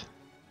 perfect.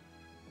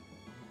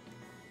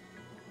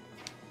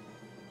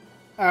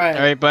 Alright.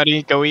 Alright,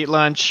 buddy. Go eat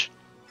lunch.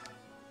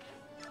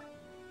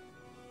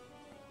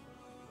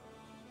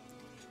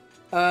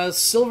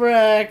 Silver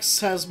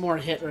Axe has more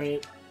hit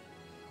rate.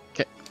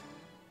 Okay.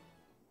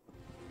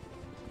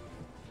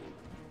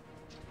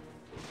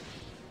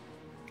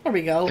 There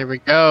we go. There we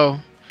go.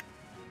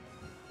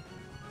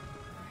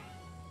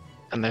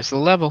 And there's the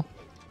level.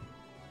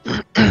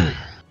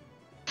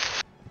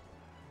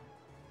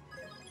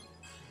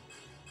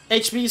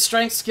 HP,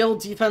 strength, skill,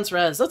 defense,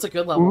 res. That's a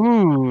good level.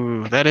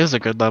 Ooh, that is a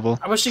good level.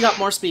 I wish you got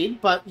more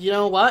speed, but you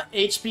know what?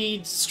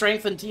 HP,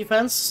 strength, and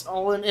defense,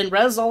 all in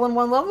res, all in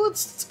one level,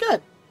 it's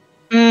good.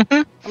 Mm-hmm.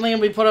 I'm thinking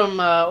we put him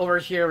over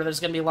here where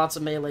there's gonna be lots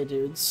of melee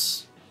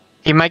dudes.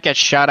 He might get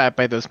shot at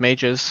by those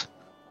mages.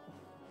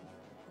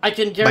 I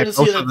can guarantee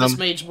both that of this them.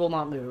 mage will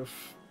not move.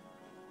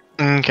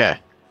 Okay.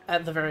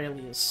 At the very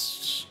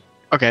least.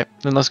 Okay,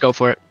 then let's go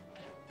for it.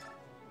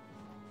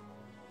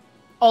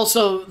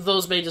 Also,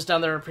 those mages down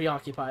there are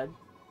preoccupied.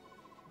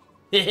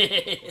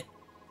 Hey,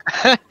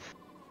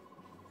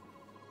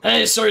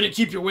 sorry to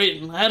keep you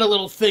waiting. I had a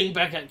little thing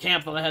back at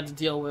camp that I had to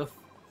deal with.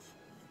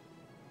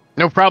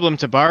 No problem,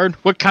 Tabard.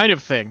 What kind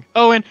of thing?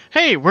 Oh, and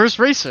hey, where's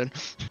Rayson?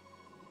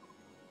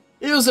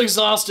 He was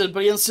exhausted,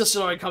 but he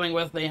insisted on coming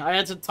with me. I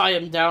had to tie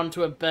him down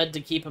to a bed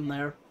to keep him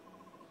there.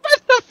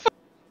 What the fuck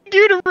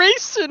you to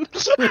Rayson?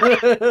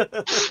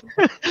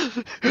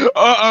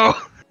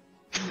 Uh-oh.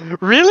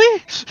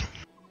 Really?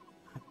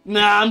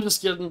 Nah, I'm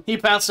just kidding. He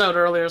passed out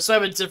earlier, so I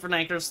have a different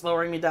anchor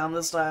slowing me down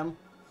this time.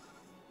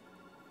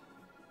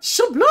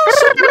 Shabla,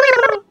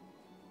 shabla!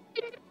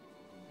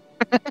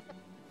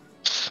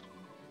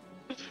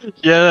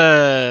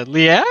 Yeah,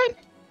 Leanne?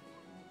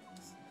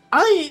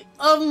 I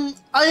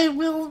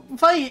will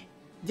fight.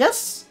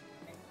 Yes?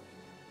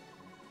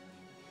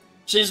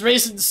 She's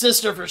Rayson's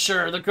sister for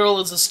sure. The girl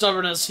is as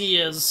stubborn as he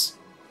is.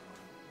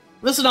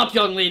 Listen up,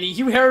 young lady.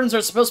 You herons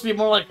are supposed to be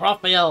more like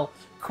Raphael.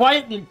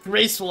 Quiet and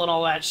graceful and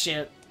all that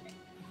shit.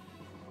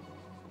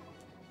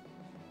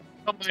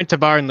 Don't mind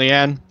Tabar and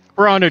Leanne.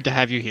 We're honored to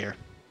have you here.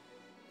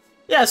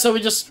 Yeah, so we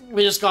just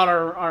got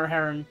our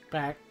heron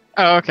back.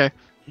 Oh, okay.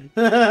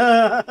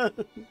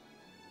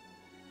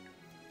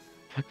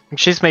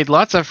 She's made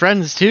lots of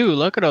friends too.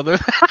 Look at all the.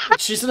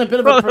 She's in a bit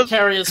of a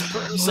precarious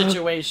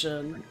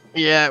situation.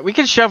 Yeah, we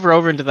can shove her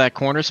over into that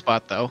corner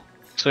spot though,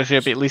 so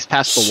she'll be at least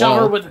past the Shove wall.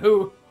 her with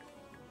who?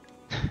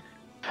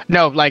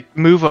 No, like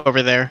move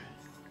over there.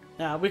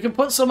 Yeah, we can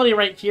put somebody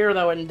right here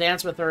though and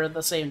dance with her at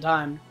the same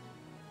time.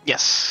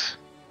 Yes.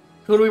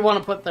 Who do we want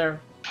to put there?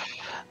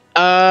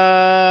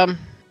 Shinon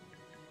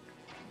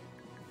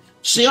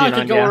Shinon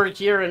could go yeah. over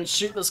here and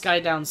shoot this guy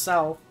down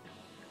south.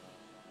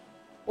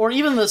 Or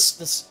even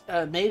this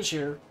mage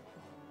here.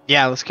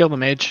 Yeah, let's kill the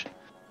mage.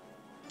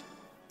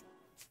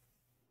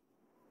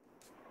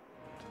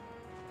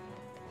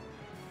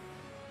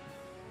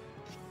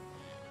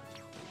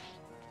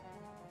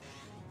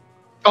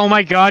 Oh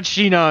my god,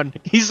 Shinon!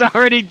 He's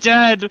already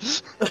dead!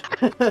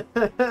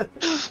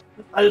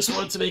 I just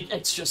wanted to make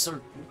extra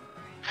certain.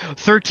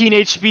 13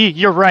 HP,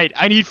 you're right,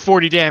 I need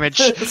 40 damage.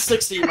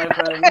 60, my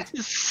friend.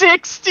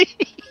 60!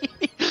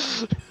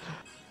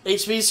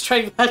 HP's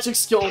strength magic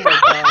skill, oh my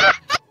god.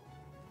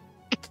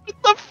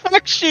 What the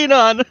fuck,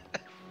 Shinon?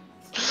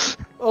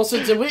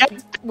 Also, did we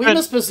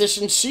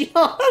misposition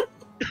Shinon?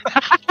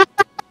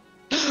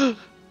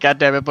 God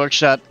damn it,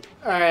 Bookshot.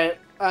 Alright,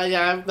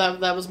 yeah,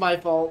 that was my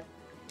fault.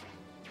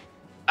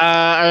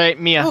 Alright,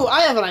 Mia. Ooh,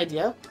 I have an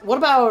idea. What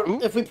about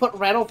Ooh. if we put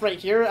Ranulph right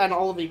here and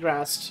all of you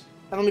grassed?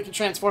 And then we can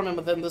transform him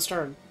within this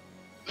turn.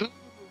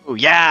 Ooh,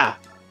 yeah!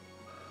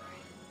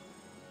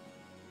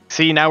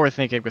 See, now we're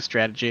thinking with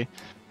strategy.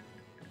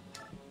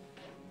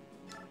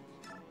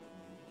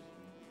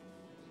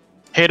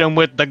 Hit him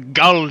with the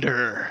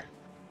Gulder.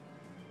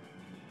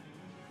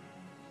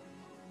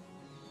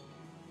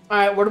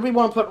 Alright, where do we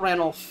want to put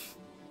Ranulph?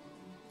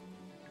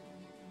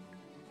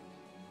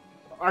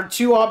 Our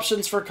two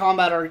options for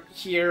combat are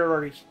here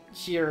or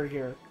here or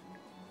here.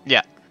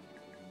 Yeah.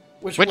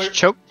 Which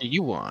choke do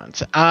you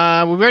want? We've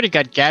already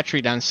got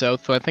Gatry down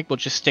south, so I think we'll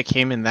just stick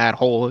him in that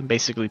hole and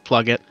basically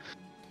plug it.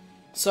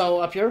 So,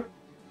 up here?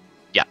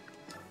 Yeah.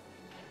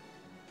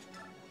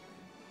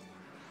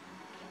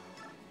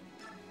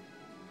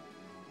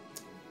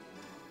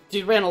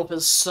 Dude, Ranulph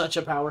is such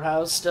a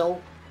powerhouse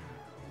still.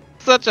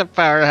 Such a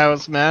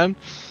powerhouse, man.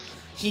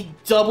 He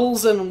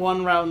doubles in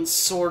one round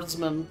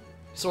Swordsmasters.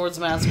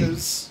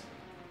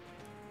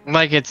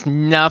 Like it's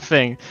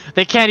nothing.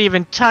 They can't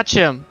even touch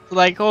him.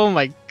 Like, oh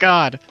my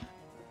god.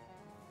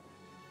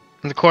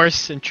 And of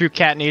course, in true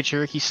cat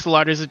nature, he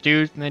slaughters a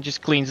dude and then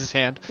just cleans his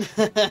hand.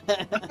 I'm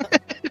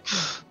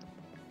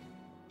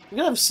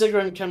gonna have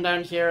Sigrun come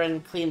down here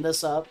and clean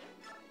this up.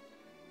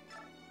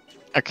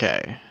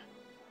 Okay.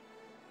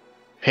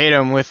 Hit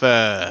him with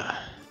a...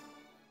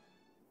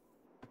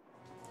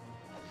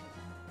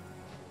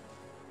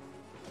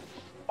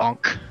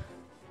 bonk.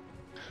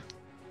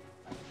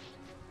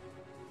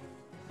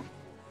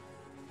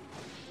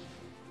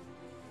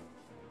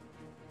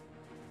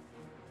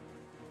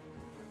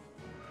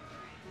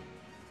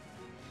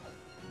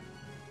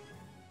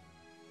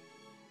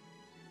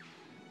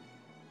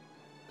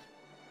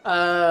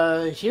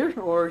 Here,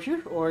 or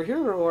here, or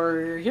here,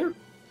 or here?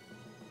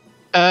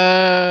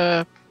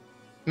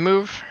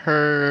 Move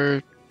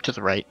her to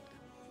the right.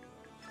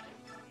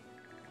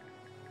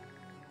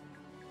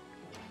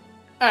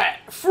 Alright,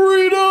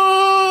 freedom!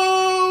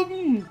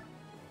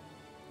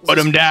 Put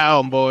him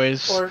down,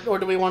 boys. Or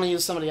do we want to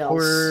use somebody else?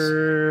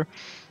 Or...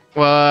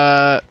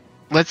 well,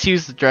 let's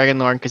use the Dragon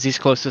Lord because he's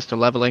closest to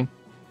leveling.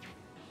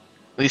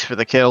 At least for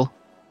the kill.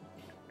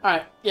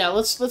 Alright, yeah,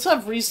 let's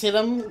have Reese hit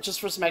him just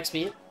for some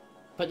XP.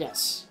 But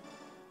yes.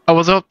 I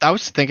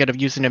was thinking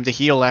of using him to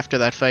heal after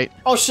that fight.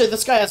 Oh shit,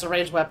 this guy has a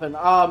ranged weapon.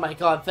 Oh my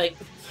god, thank...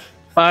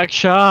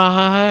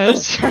 Buckshot!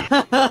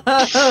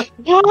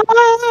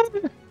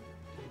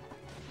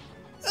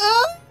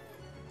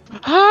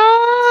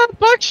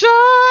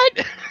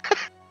 Buckshot!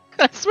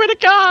 I swear to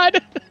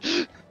God!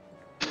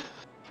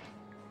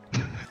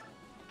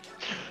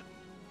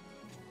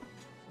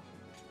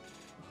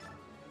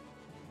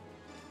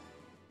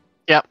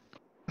 Yep.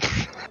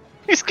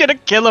 He's gonna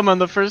kill him on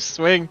the first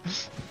swing.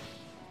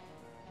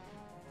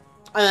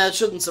 That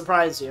shouldn't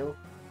surprise you.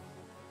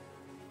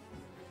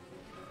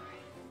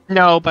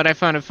 No, but I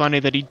found it funny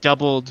that he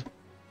doubled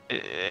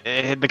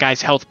the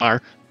guy's health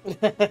bar.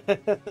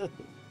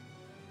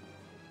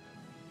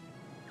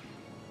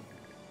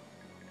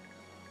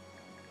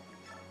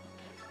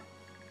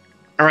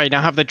 Alright,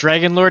 now have the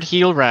Dragon Lord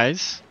heal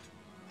rise.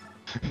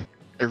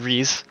 Or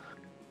Reese.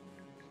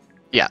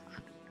 Yeah.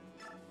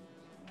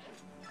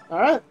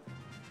 Alright.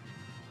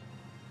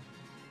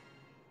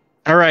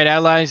 Alright,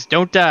 allies,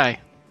 don't die.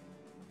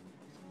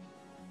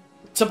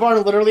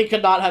 Tabarn literally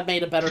could not have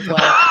made a better play.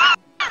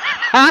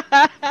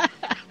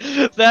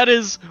 That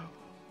is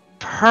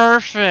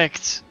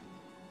perfect.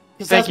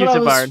 Because Thank that's you, what I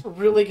Tabarn. was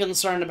really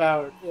concerned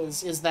about,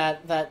 is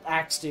that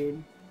axe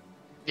dude.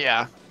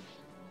 Yeah.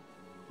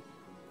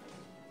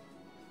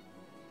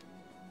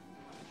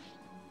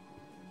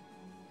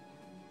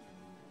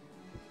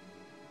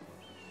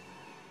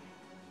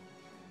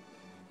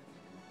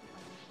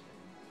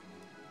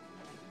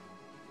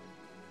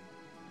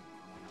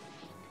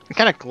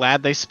 kind of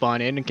glad they spawn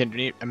in and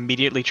can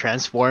immediately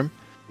transform.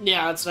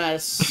 Yeah, it's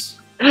nice.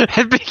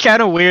 It'd be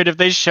kind of weird if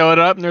they showed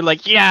up and they're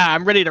like, "Yeah,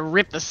 I'm ready to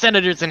rip the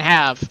senators in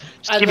half.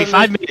 Just give me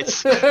 5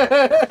 minutes.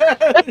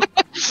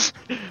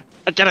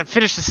 I gotta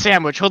finish the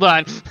sandwich. Hold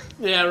on."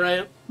 Yeah,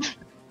 right.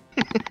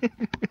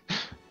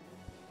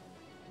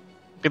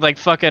 Be like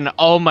fucking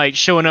All Might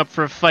showing up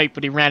for a fight,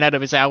 but he ran out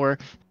of his hour.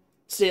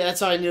 See,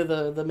 that's how I knew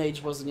the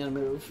mage wasn't gonna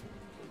move.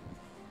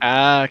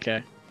 Ah,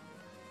 okay.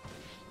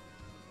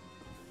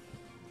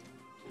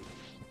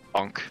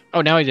 Bonk.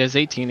 Oh, now he does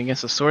 18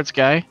 against the swords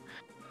guy.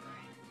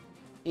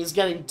 He's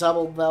getting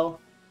doubled, though.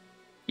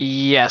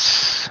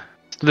 Yes.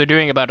 They're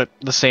doing about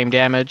the same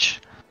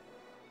damage.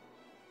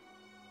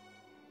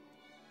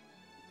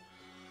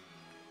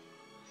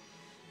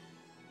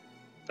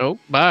 Oh,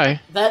 bye.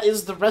 That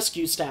is the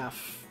rescue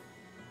staff.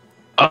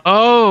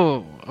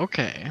 Oh,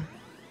 okay.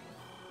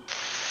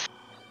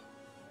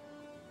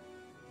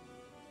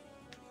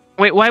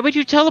 Wait, why would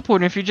you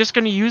teleport if you're just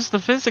gonna use the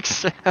physics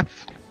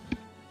staff?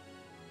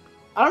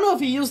 I don't know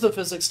if he used the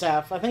physics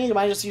staff. I think he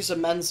might just use a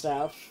men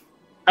staff.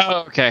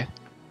 Oh, okay.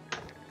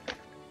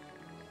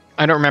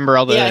 I don't remember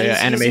all the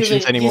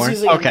animations anymore.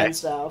 He's using a men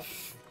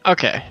staff.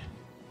 Okay.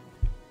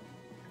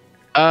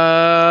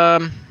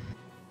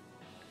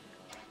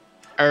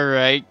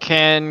 Alright,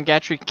 can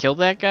Gatry kill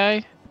that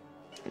guy?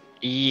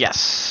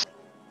 Yes.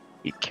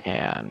 He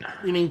can.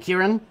 You mean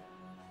Kieran?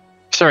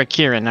 Sorry,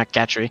 Kieran, not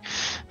Gatry.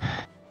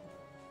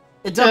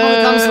 It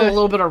definitely comes with a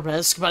little bit of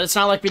risk, but it's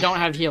not like we don't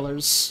have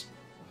healers.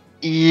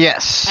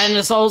 Yes. And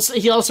it's also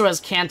he also has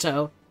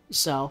Kanto,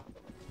 so...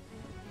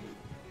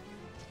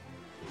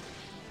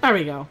 There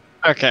we go.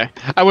 Okay.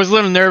 I was a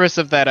little nervous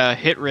of that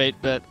hit rate,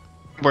 but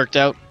worked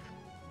out.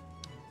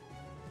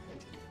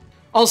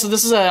 Also,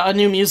 this is a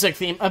new music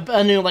theme,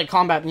 a new, like,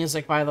 combat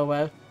music, by the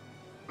way.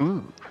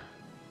 Ooh.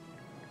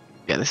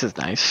 Yeah, this is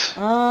nice.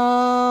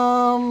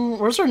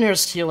 Where's our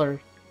nearest healer?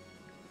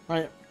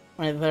 Right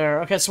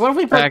there. Okay, so what if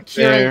we put Back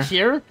Kieran there.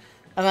 here,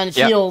 and then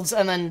healed,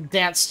 and then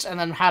danced, and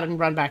then had him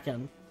run back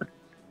in?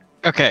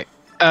 Okay.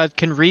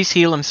 Can Reese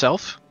heal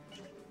himself?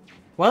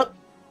 What?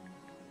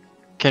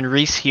 Can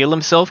Reese heal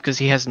himself because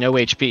he has no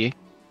HP?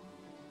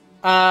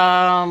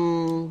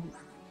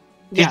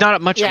 He's not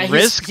at much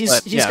risk.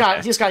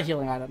 He's got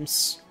healing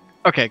items.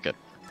 Okay, good.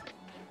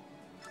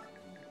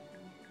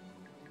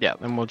 Yeah,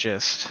 then we'll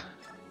just.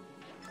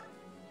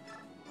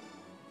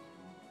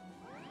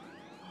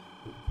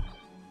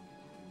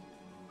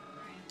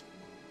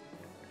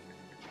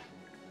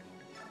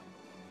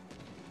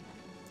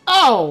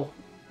 Oh,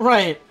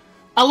 right.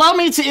 Allow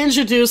me to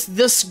introduce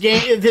this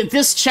game,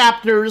 this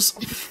chapter's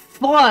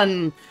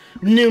fun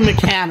new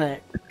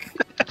mechanic.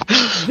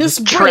 This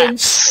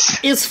bridge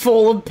is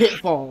full of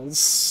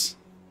pitfalls.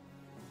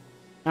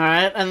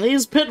 Alright, and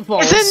these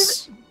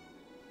pitfalls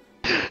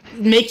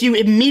make you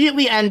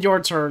immediately end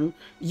your turn.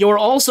 You're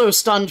also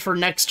stunned for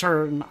next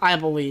turn, I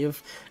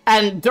believe.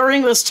 And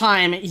during this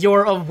time,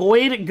 your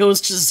avoid goes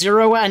to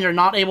 0 and you're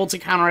not able to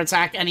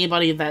counterattack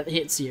anybody that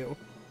hits you.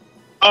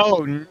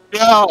 Oh no!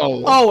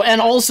 Oh, and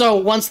also,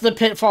 once the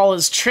pitfall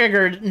is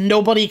triggered,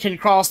 nobody can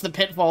cross the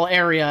pitfall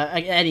area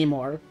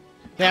anymore.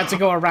 They have to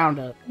go around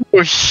it.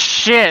 Oh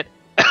shit!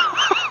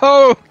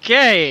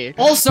 Okay!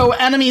 Also,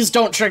 enemies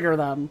don't trigger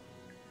them.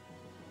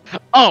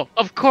 Oh,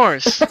 of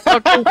course!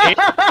 Okay.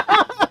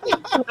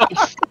 Oh,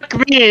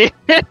 fuck me!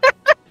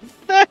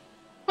 That's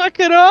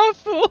fucking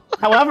awful!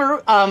 However,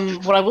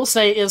 what I will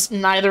say is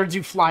neither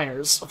do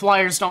flyers.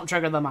 Flyers don't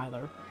trigger them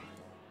either.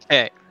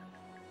 Hey.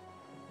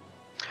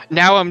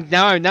 Now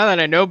that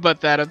I know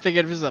about that, I'm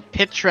thinking if it's a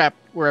pit trap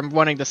where I'm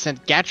wanting to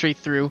send Gatry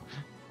through.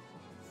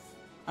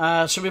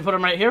 Should we put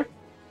him right here?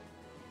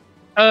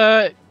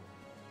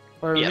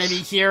 Or yes. maybe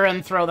here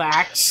and throw the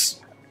axe?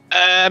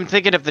 I'm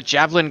thinking of the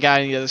javelin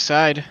guy on the other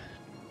side.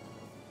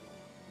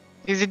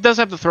 He does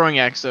have the throwing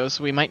axe though,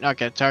 so we might not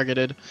get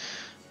targeted.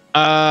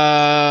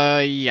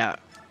 Yeah.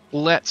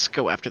 Let's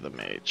go after the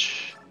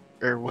mage.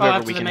 Or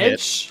whoever we can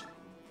hit.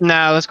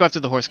 Nah, let's go after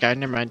the horse guy.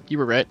 Never mind. You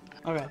were right.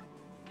 Okay.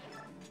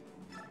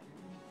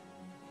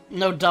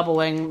 No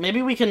doubling.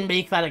 Maybe we can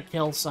make that a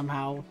kill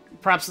somehow.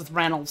 Perhaps with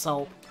Ranald's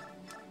help.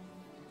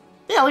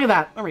 Yeah, look at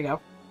that. There we go.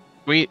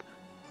 Sweet.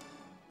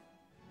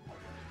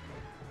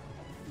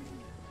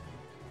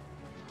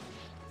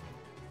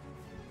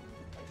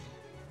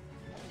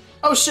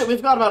 Oh shit, we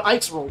forgot about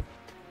Ike's rule.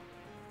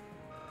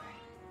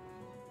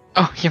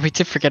 Oh, yeah, we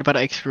did forget about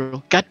Ike's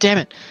rule. God damn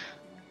it.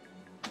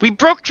 We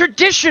broke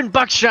tradition,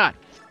 Buckshot!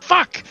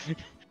 Fuck!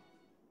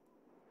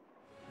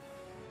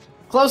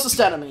 Closest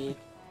enemy.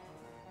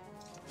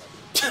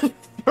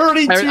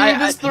 32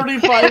 is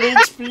 35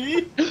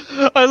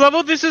 HP. I love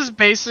how this is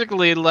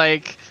basically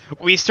like,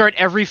 we start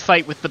every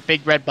fight with the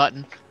big red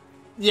button.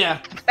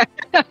 Yeah.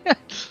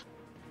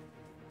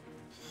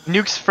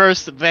 Nukes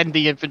first, then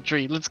the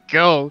infantry. Let's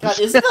go. God,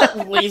 isn't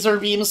that laser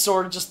beam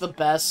sword just the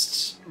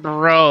best?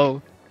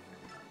 Bro.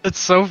 It's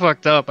so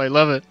fucked up. I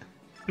love it.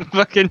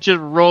 Fucking just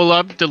roll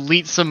up,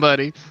 delete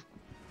somebody.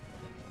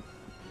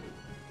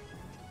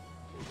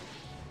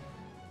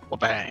 Well,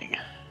 bang.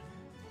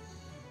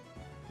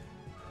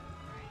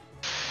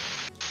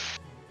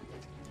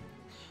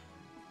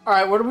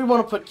 Alright, where do we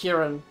want to put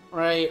Kieran?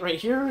 Right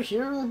here?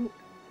 Here?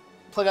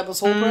 Plug out this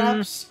hole,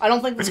 perhaps? I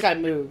don't think this guy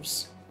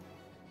moves.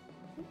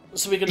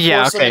 So we can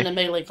force him into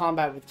melee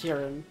combat with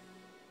Kieran.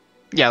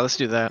 Yeah, let's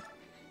do that.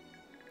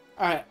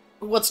 Alright,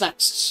 what's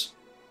next?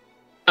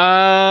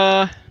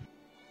 Let's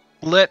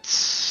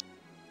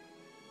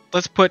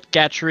put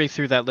Gatchery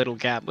through that little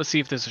gap. Let's see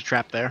if there's a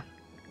trap there.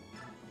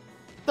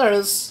 There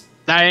is.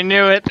 I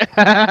knew it!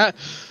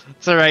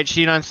 It's alright,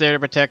 Shinon's there to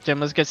protect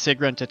him. Let's get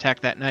Sigrun to attack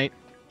that knight.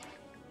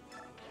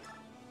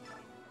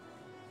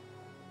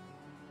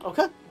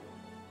 Okay.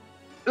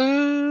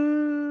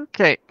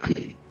 Okay.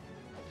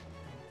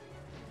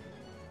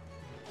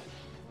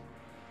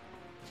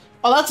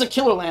 Oh, that's a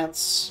Killer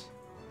Lance.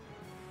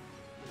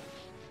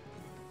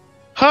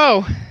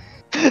 Oh!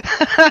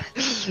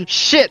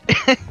 Shit!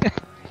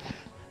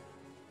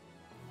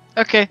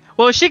 Okay,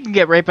 well, she can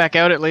get right back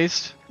out at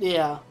least.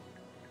 Yeah.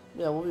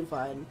 Yeah, we'll be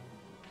fine.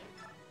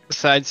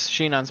 Besides,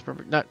 Shinon's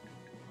probably not.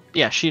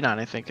 Yeah, Shinon,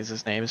 I think, is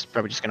his name. Is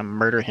probably just gonna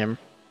murder him.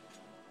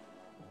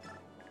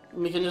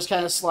 We can just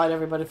kind of slide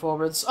everybody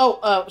forwards. Oh,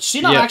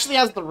 Shinon actually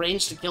has the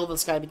range to kill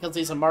this guy because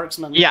he's a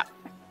marksman. Yeah.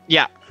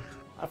 Yeah.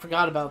 I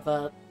forgot about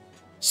that.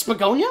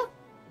 Spagonia?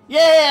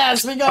 Yeah,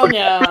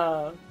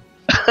 Spagonia!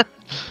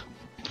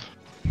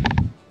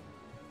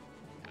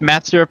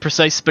 Master of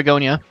Precise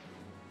Spagonia.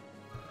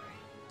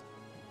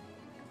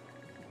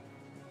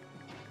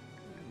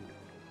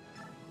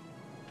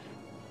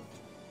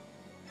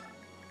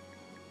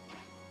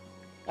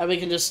 And we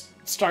can just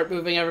start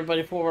moving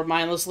everybody forward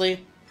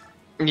mindlessly.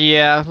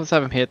 Yeah, let's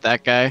have him hit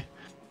that guy.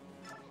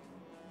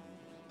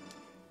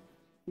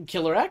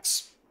 Killer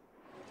X?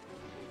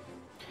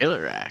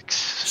 Killer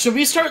Axe. Should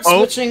we start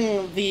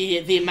switching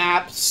the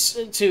maps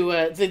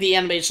to the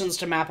animations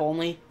to map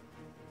only?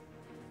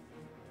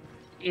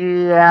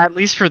 Yeah, at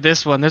least for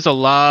this one. There's a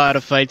lot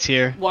of fights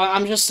here. Well,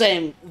 I'm just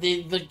saying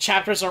the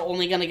chapters are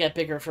only gonna get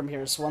bigger from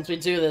here. So once we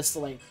do this,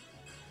 like,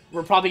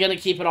 we're probably gonna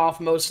keep it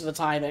off most of the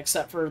time,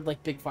 except for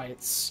like big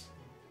fights.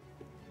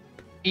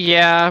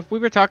 Yeah, we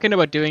were talking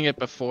about doing it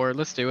before.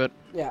 Let's do it.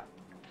 Yeah.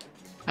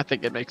 I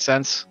think it makes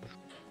sense.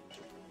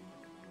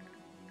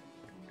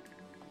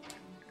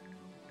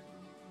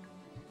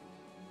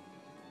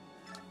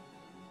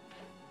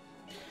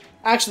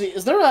 Actually,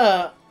 is there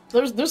a...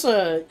 There's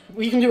a...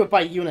 We can do it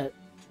by unit.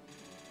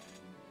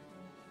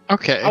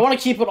 Okay. I want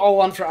to keep it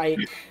all on for Ike.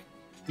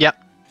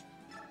 Yep.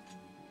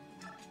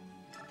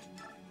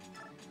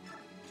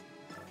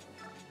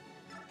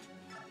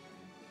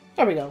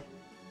 There we go.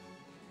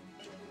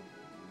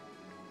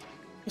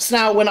 So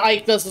now, when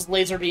Ike does his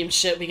laser beam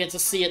shit, we get to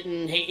see it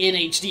in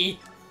HD.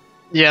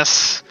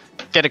 Yes.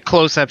 Get a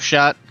close-up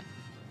shot.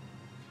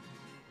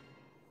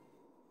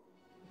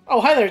 Oh,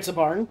 hi there, it's a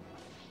barn.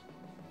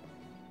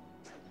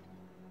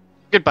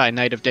 Goodbye,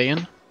 Knight of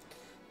Dayan.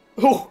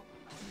 Ooh.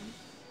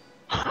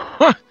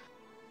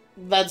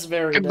 That's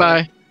very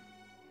Goodbye. Dead.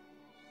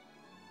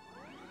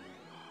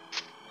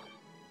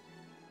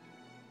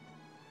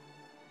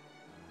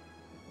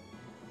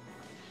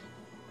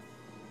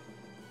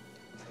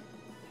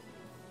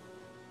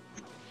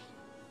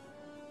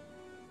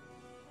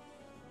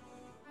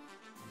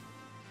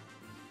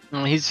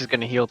 Well, he's just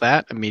gonna heal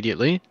that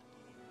immediately.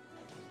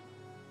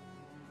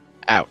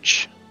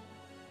 Ouch.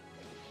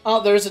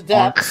 Oh, there's a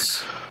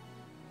depth.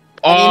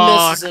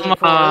 Oh, come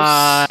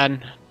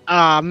on.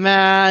 Aw, oh,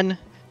 man.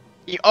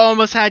 You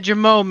almost had your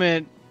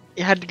moment.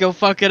 You had to go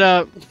fuck it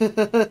up. Hey,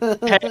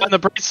 on the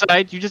bright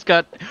side, you just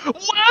got...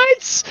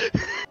 What?!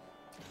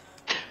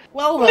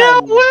 Well then.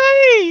 No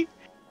way!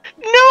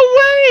 No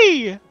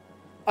way!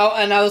 Oh,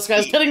 and now this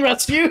guy's getting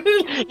rescued?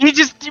 You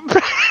just...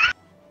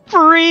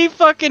 Free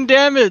fucking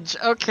damage!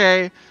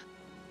 Okay.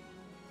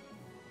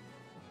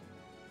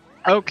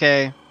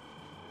 Okay.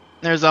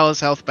 There's all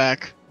his health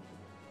back.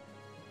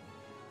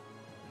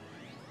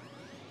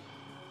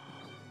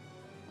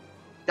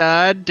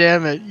 God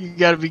damn it, you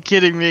gotta be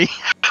kidding me.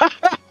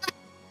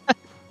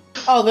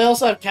 Oh, they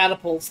also have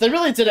catapults. They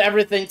really did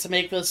everything to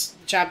make this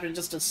chapter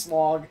just a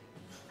slog.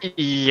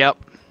 Yep.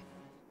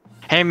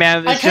 Hey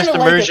man, it's just like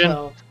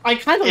immersion. I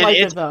kind of like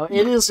it though.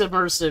 It is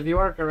immersive. You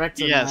are correct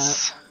in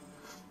yes. that.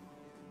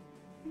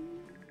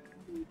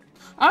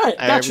 Alright,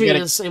 Gatchery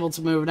is able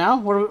to move now.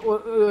 What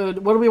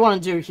do we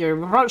want to do here?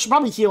 We should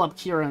probably heal up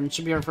Kieran.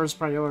 Should be our first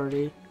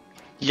priority.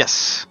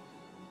 Yes.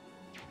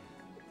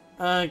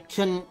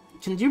 Can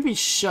you be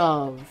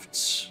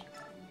shoved?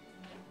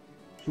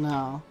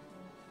 No.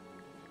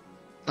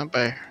 Not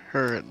by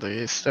her, at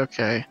least.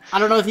 Okay. I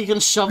don't know if you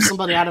can shove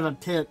somebody out of a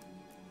pit.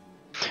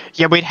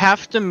 Yeah, we'd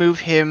have to move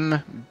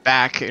him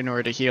back in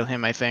order to heal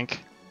him, I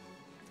think.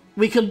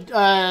 We could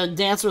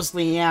dance with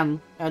Leanne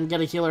and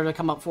get a healer to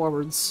come up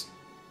forwards.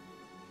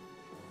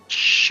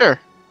 Sure.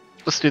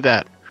 Let's do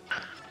that.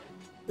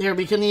 Here,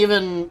 we can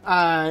even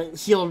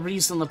heal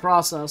Reese in the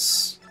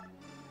process.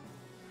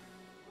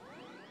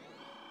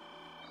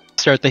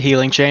 Start the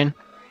healing chain.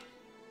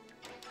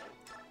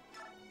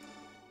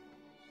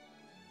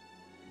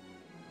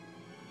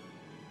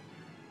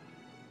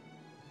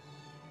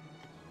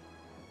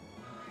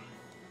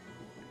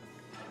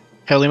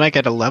 Hell, we might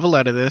get a level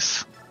out of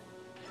this.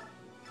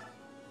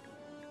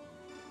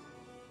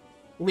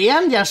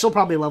 Leanne? Yeah, she'll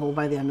probably level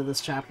by the end of this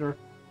chapter.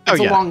 It's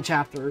a long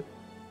chapter.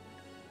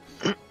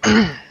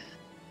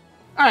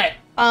 Alright,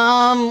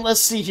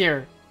 let's see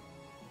here.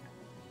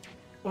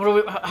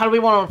 How do we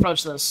want to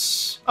approach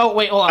this? Oh,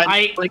 wait, hold on.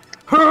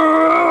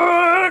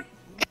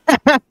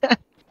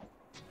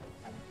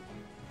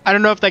 I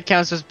don't know if that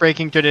counts as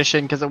breaking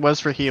tradition, because it was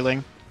for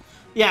healing.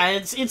 Yeah,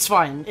 it's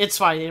fine. It's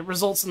fine. It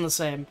results in the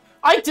same.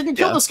 I didn't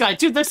kill this guy!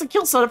 Dude, that's a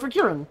kill setup for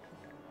Kieran.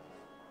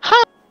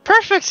 Huh,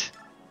 perfect!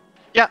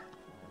 Yeah.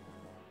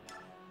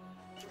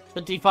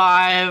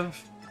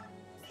 55...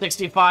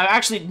 65.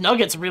 Actually,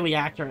 Nugget's really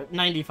accurate.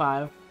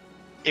 95.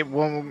 It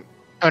won't...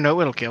 Oh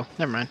no, it'll kill.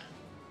 Never mind.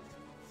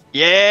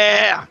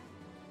 Yeah!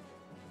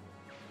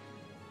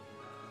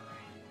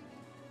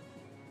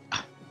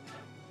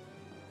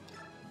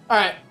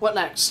 Alright, what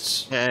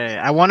next? Okay,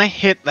 I want to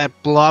hit that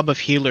blob of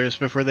healers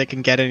before they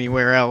can get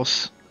anywhere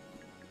else.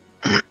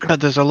 But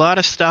there's a lot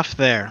of stuff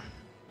there.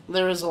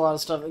 There is a lot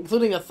of stuff,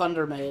 including a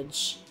Thunder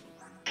Mage.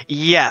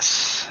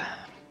 Yes.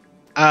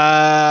 You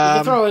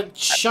can throw a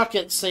chuck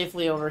it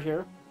safely over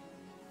here.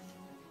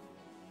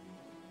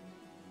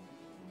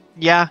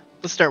 Yeah,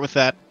 let's start with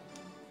that.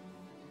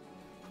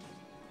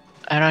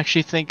 I don't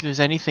actually think there's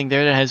anything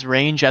there that has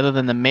range other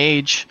than the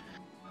mage.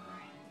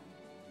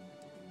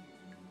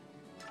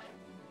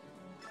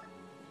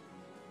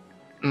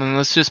 And then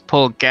let's just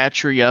pull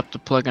Gatry up to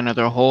plug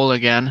another hole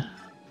again.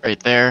 Right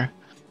there.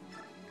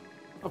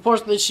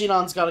 Unfortunately,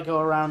 Shinon's got to go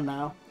around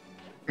now.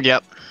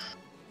 Yep.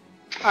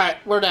 Alright,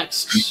 where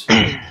next?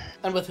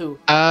 And with who?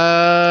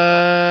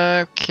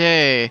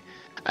 Okay.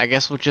 I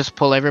guess we'll just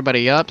pull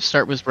everybody up.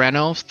 Start with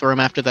Ranulph. Throw him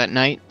after that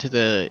knight to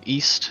the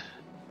east.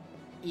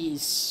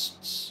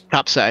 East.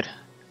 Top side.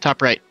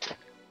 Top right.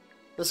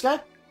 This guy?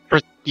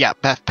 Yeah,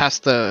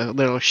 past the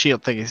little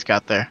shield thing he's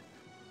got there.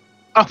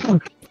 Oh.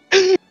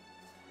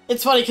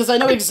 It's funny, because I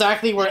know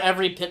exactly where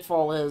every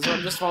pitfall is.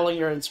 I'm just following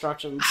your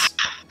instructions.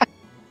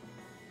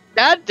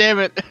 God damn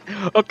it.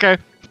 Okay.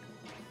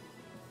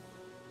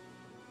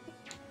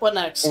 What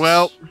next?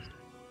 Well,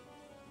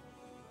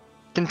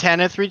 can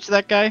Tanith reach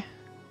that guy?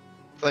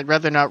 I'd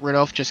rather not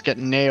Rudolph just get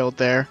nailed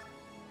there.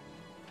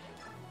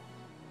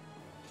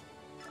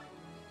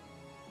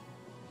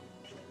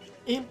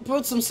 He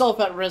puts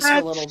himself at risk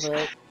a little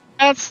bit.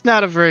 That's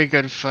not a very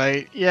good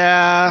fight.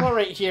 Yeah. Well,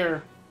 right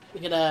here. We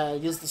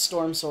could use the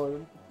Storm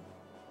Sword.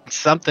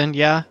 Something,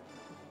 yeah.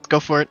 Go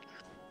for it.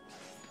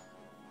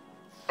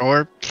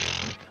 Or...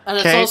 And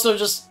it's also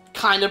just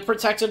kind of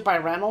protected by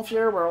Ranulph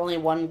here, where only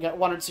one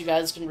or two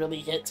guys can really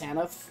hit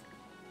Tanith.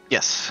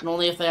 Yes. And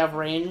only if they have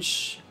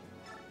range.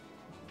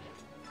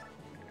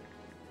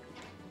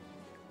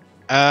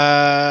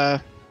 Okay.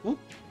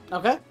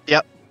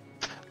 Yep.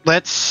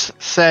 Let's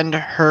send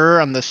her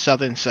on the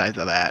southern side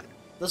of that.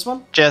 This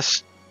one?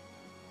 Just...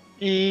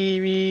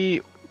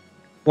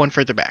 one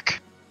further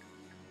back.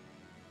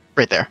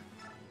 Right there.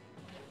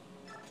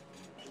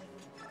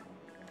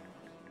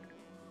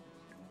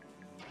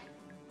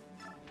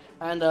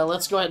 And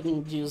let's go ahead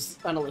and use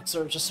an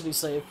elixir just to be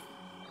safe.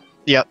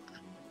 Yep.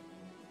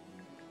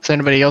 Is there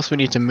anybody else we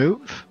need to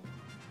move?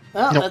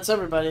 Oh, nope. That's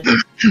everybody.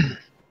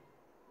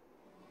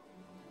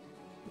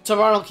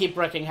 Tavarn will keep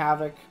wreaking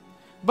havoc.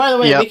 By the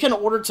way, we can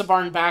order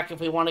Tavarn back if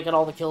we want to get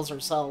all the kills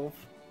ourselves.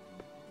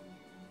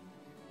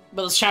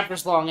 But this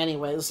chapter's long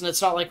anyways, and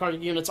it's not like our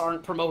units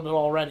aren't promoted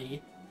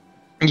already.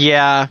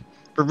 Yeah,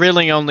 we're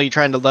really only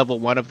trying to level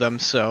one of them,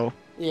 so...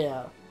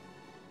 Yeah.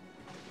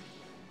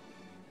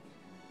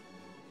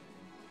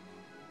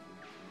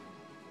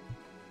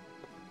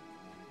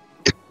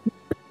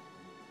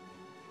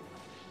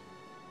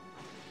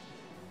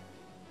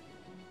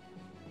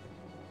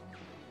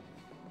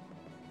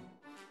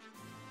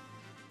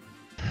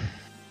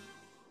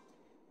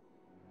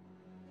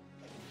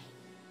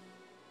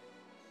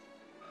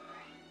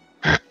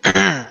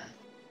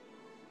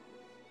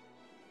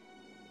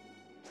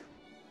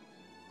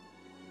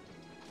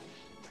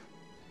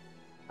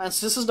 And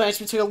so this is nice.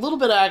 We took a little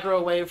bit of aggro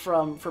away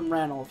from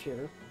Ranulph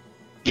here.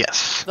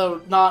 Yes.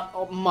 Though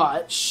not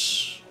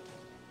much.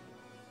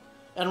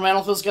 And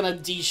Ranulph is going to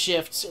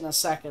de-shift in a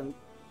second.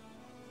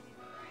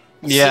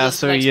 Yeah,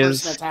 so he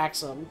is... person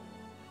attacks him.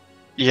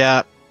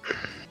 Yeah.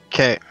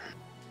 Okay.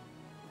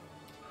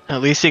 At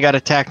least he got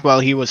attacked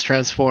while he was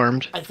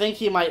transformed. I think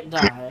he might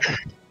die.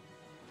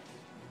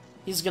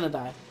 He's gonna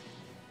die.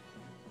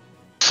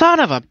 Son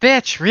of a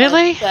bitch,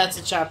 really? That's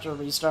a chapter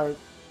restart.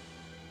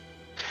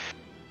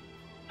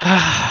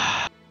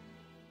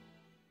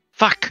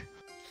 Fuck.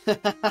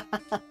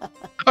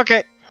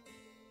 Okay.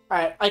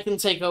 Alright, I can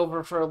take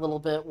over for a little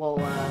bit while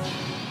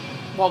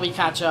we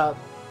catch up.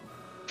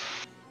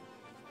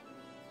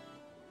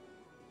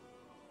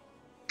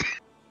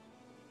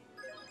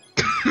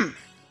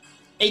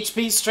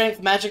 HP,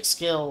 strength, magic,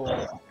 skill.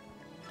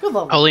 Good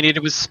level. All he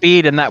needed was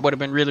speed, and that would have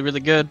been really, really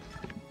good.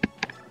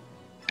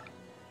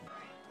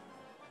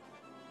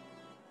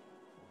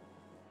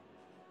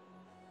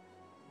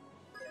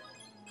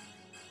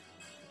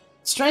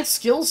 Strength,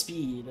 skill,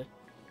 speed.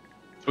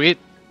 Sweet.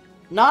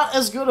 Not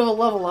as good of a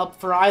level up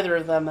for either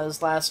of them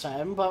as last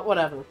time, but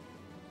whatever.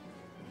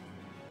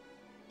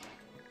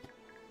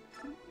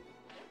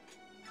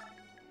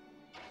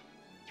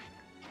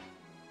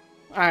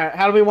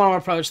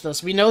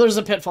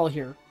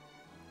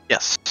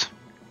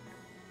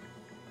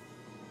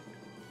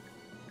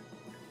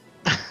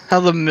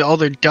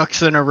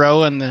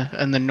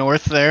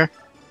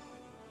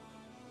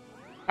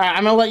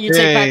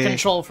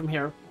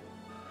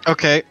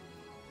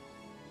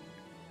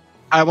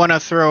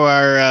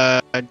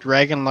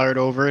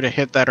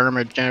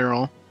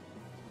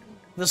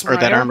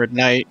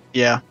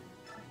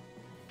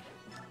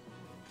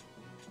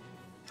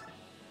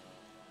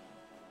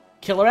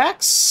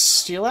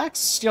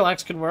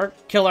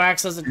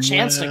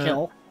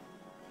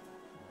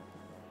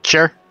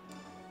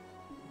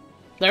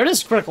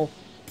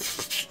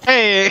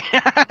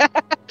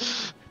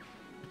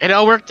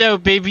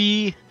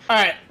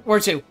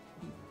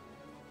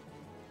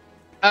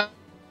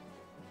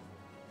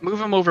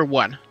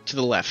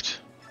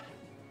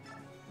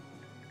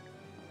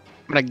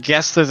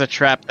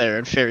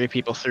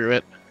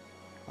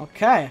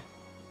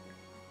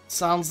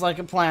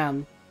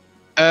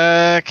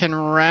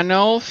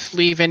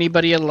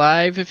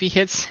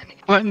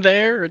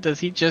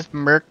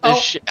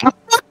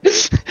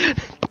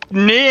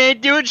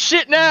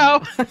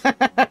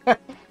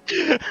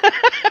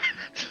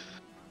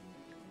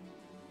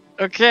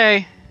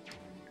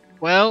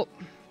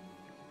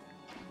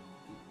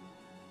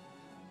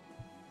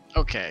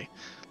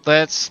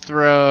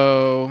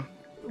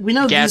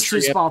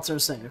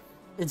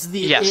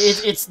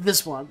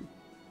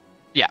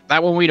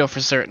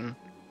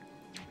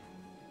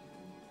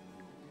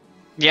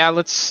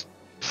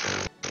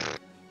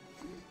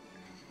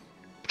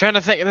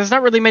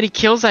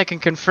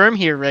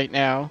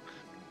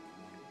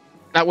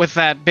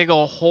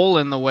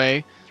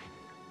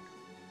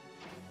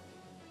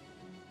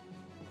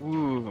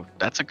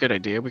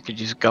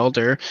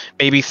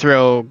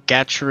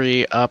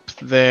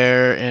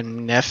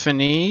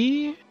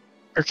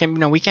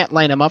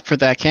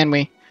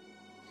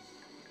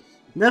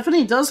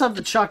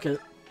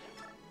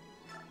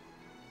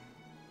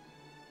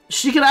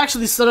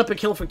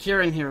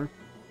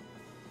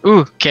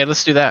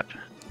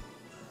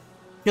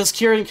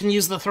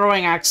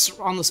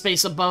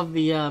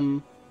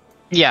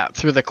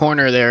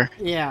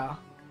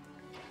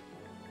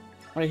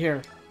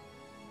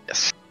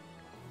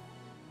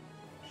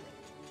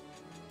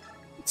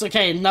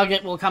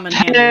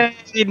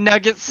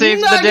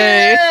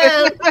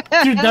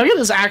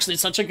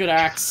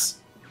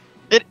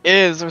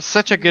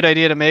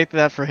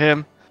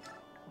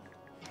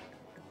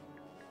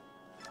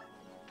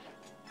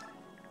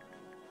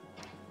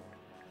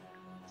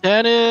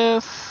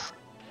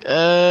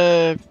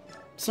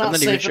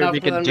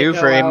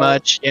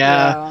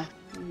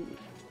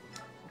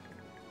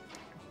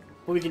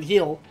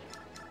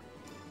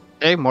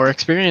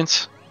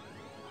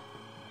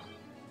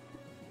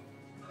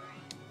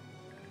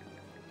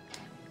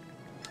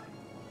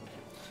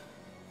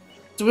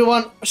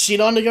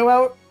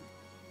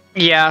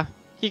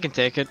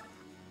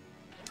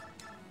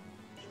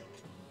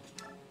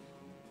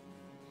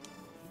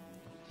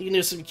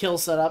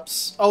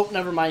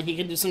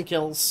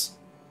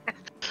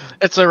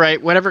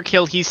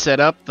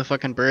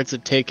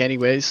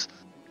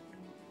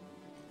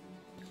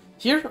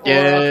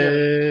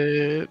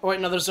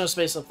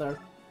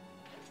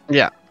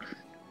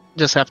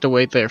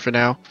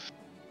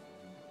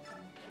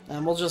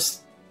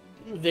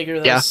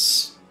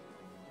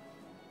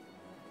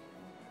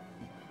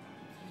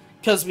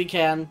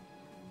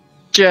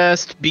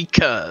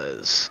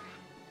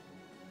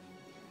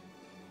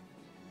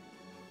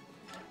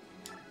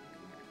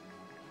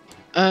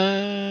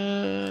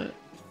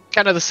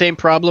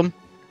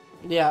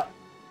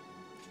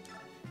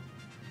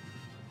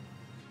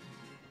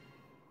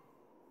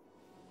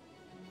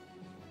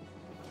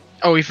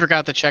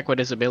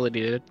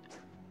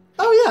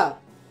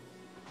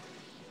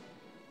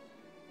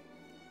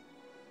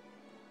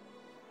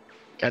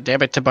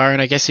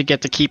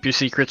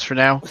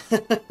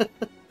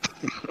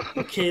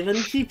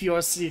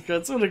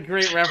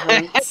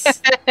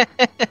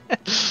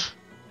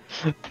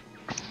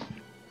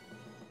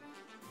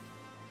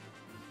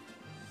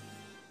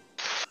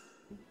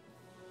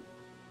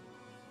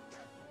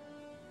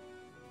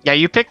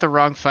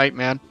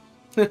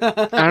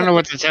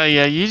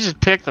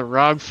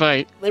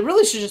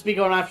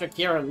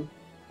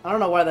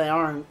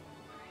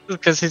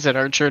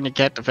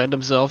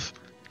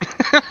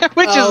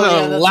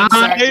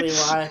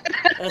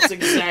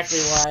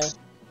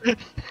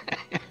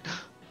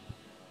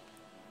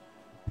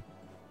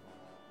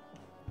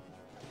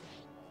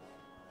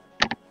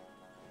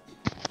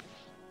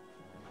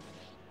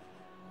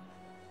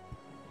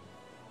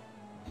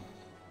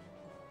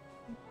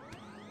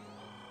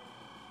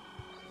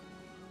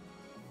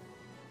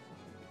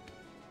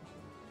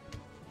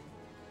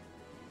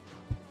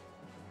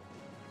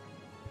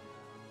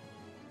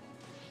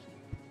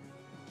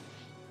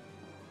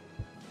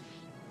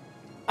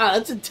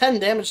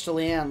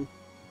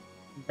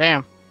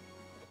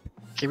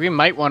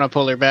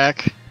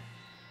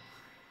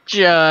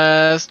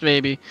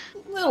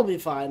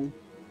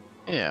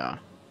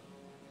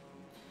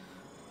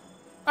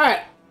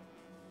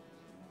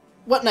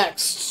 What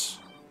next?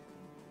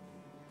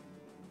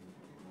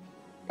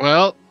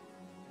 Well,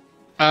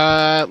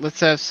 let's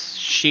have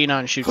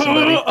Shinon shoot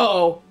somebody.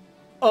 Uh-oh.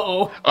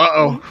 Uh-oh.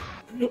 Uh-oh.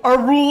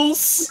 Our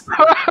rules!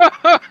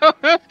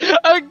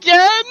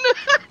 Again?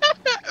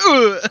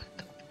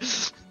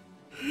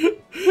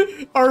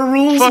 Our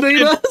rules Fucking-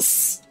 made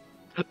us!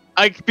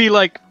 I'd be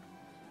like,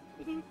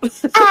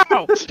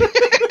 ow!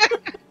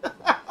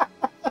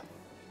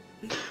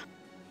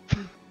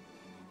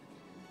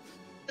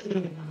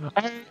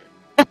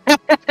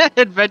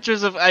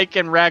 Adventures of Ike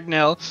and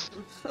Ragnell.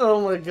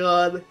 Oh my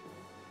god.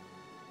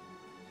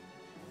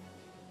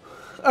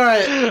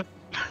 Alright.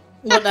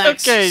 What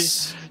next? Okay,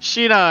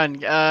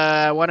 Shinon,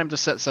 I want him to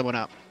set someone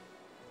up.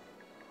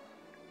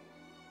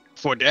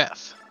 For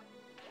death.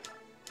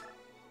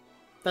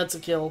 That's a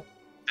kill.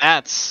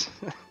 That's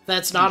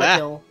That's not That- a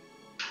kill.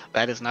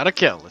 that is not a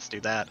kill. Let's do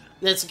that.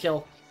 That's a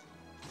kill.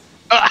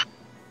 Ah,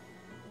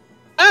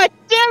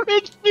 damn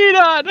it,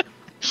 Shinon!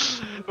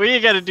 Well, you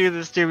gotta do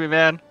this to me,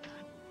 man.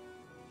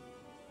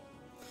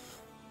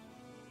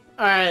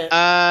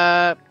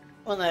 Alright.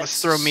 What next?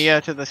 Let's throw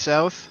Mia to the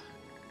south.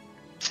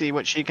 See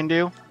what she can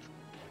do.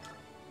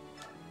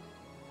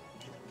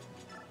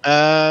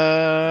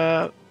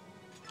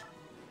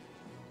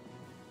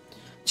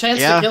 Chance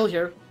yeah. to kill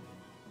here.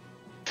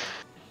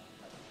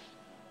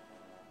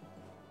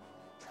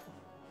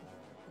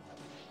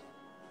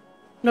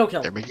 No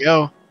kill. There we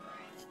go.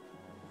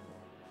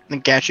 I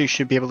think Gatry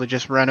should be able to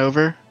just run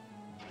over.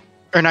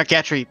 Or not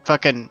Gatry,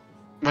 fucking...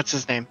 What's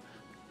his name?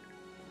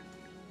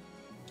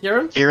 Hear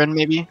him? Kieran,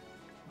 maybe?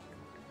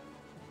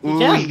 Ooh,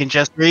 can. he can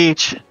just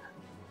reach.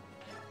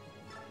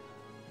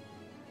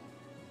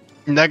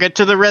 Nugget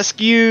to the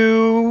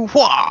rescue!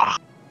 Wah!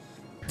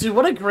 Dude,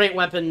 what a great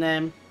weapon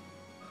name.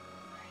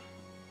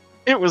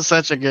 It was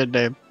such a good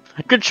name.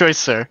 Good choice,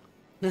 sir.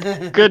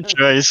 Good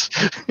choice.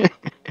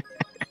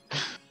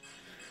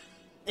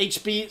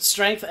 HP,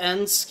 strength,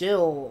 and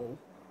skill.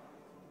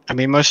 I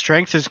mean, most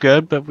strength is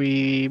good, but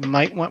we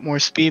might want more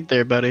speed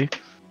there, buddy.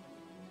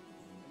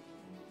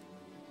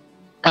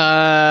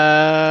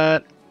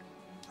 Throw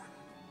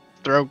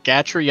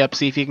Gatry up,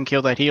 see if he can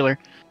kill that healer.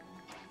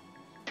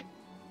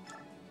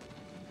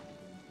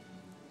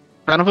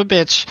 Son of a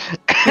bitch.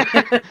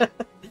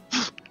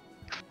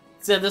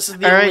 So this is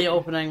the All only right.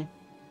 opening.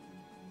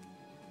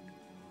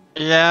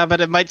 Yeah,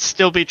 but it might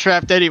still be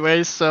trapped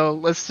anyways, so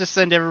let's just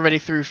send everybody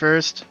through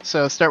first.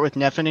 So start with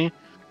Nephany.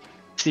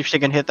 See if she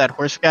can hit that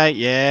horse guy.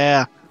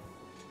 Yeah.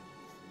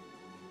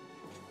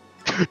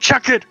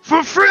 Chuck it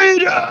for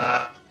freedom!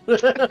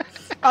 Oh,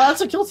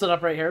 that's a kill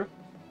setup right here.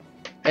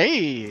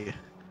 Hey!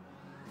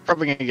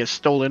 Probably gonna get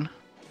stolen.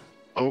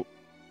 Oh,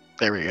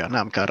 there we go. Now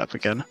I'm caught up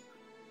again.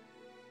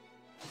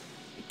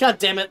 God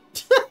damn it.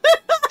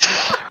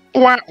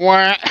 Wah,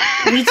 wah.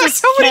 We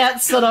just can't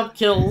set up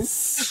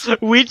kills.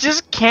 We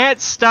just can't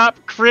stop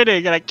critting,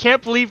 and I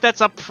can't believe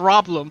that's a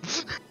problem.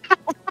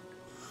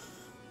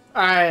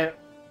 Alright.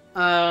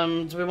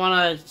 Do we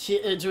wanna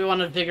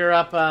figure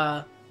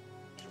up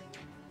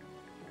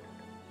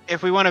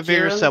If we want to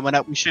vigor Kieran? someone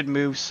up, we should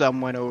move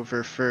someone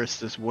over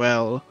first as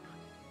well.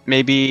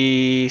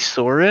 Maybe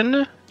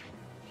Soren?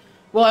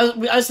 well,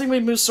 I was thinking we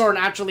move Soren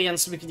naturally in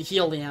so we could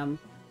heal Liam.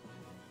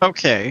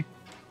 Okay.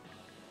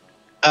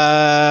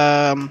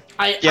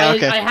 I Yeah,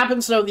 okay. I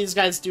happen to know these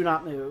guys do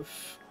not move.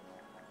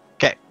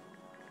 Okay.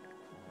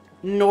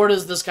 Nor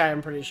does this guy,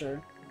 I'm pretty sure.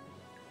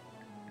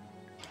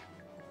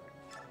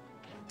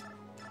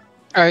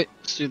 Alright,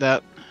 let's do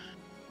that.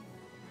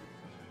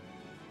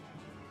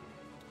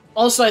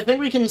 Also, I think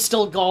we can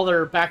still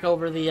Gauler back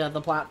over the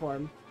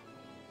platform.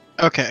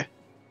 Okay.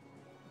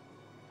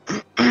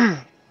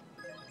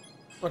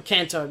 Or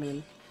Kanto, I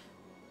mean.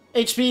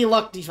 HP,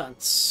 luck,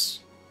 defense.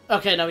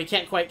 Okay, no, we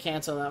can't quite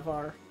Kanto that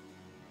far.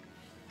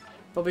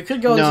 But we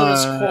could go into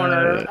this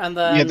corner, and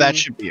then... yeah, that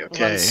should be run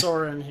okay.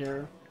 Soren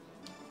here.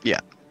 Yeah.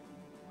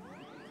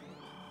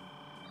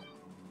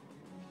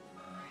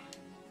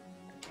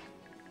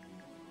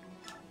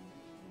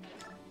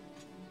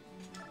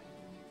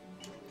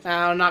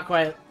 No, not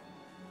quite.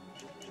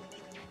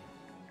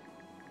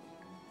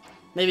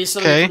 Maybe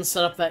somebody Okay. can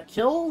set up that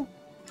kill?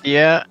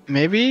 Yeah,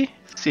 maybe?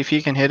 See if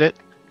he can hit it.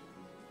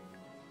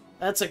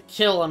 That's a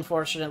kill,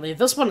 unfortunately.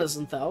 This one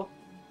isn't, though.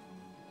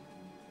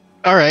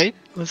 Alright,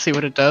 let's see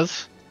what it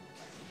does.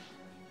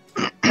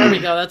 There we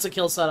go, that's a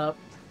kill setup.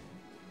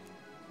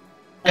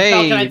 And Hey,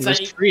 Falconites,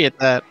 there's 3 at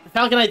that.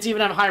 Falconites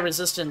even have high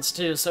resistance,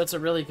 too, so it's a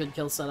really good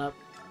kill setup.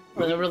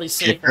 Or a really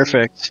safe Okay, one.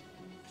 perfect.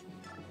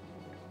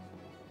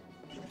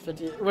 But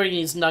we're gonna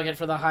use Nugget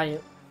for the high...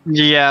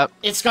 Yeah,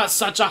 It's got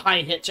such a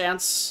high hit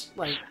chance.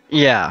 Like,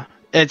 yeah.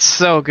 It's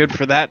so good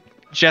for that.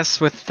 Just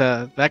with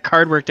that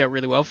card worked out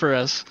really well for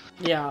us.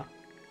 yeah.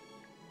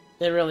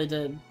 It really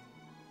did.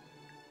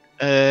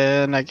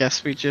 And I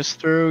guess we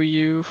just throw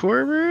you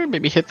forward.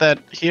 Maybe hit that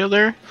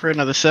healer for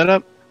another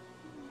setup.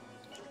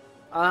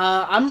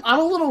 I'm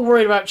a little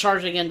worried about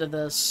charging into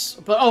this.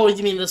 But, oh,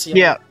 you mean this healer?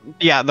 Yeah,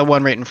 yeah, the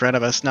one right in front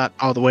of us, not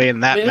all the way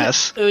in that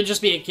mess. It would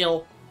just be a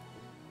kill.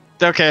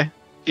 Okay,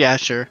 yeah,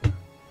 sure.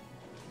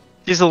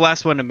 He's the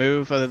last one to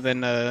move, other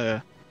than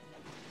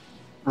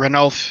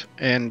Ranulf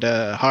and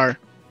Har.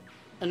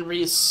 And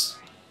Reese.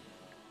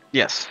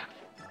 Yes.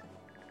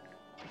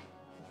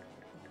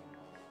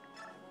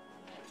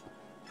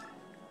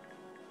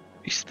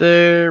 He's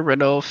there,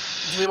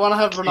 Ranulf. Do we want to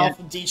have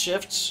Ranulf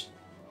D-shift?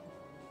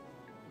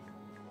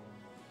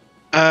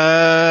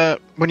 What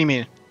do you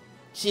mean?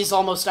 He's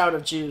almost out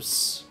of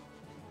juice.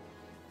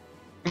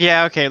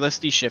 Yeah, okay, let's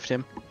D-shift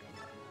him.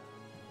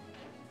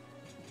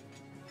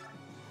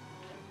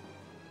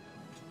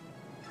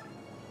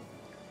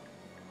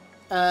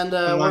 And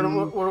where do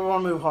we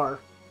want to move Har?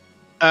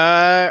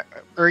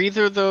 Or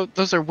either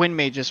those are wind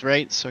mages,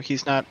 right? So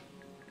he's not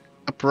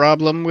a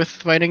problem with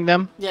fighting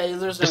them? Yeah,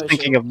 there's no Just issue.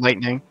 thinking of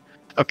lightning.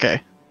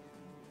 Okay.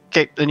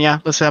 Okay, then yeah,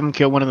 let's have him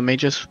kill one of the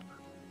mages.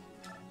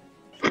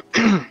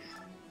 I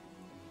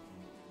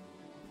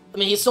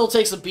mean, he still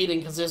takes a beating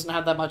because he doesn't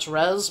have that much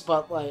res,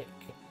 but like,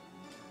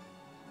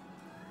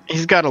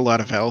 He's got a lot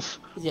of health.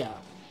 yeah,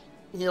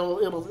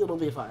 it'll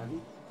be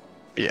fine.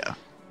 Yeah.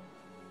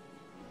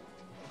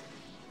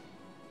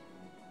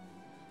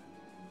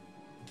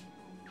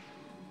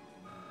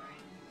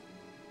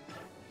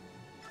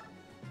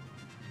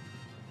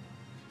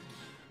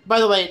 By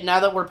the way, now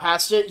that we're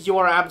past it, you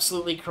are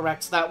absolutely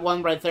correct. That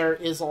one right there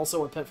is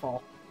also a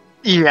pitfall.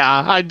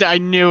 Yeah, I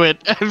knew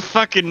it. I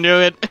fucking knew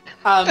it.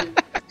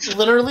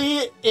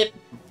 Literally,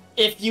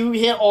 if you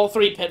hit all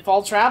 3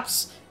 pitfall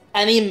traps,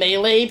 any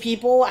melee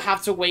people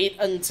have to wait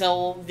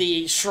until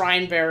the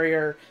shrine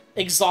barrier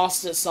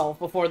exhausts itself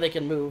before they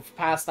can move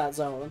past that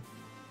zone.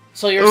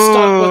 So you're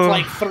stuck with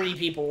like 3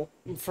 people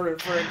for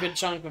a good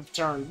chunk of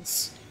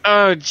turns.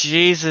 Oh,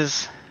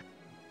 Jesus.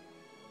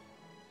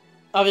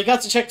 Oh, we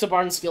got to check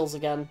Tabarn's skills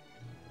again.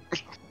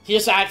 He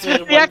just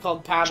activated one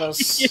called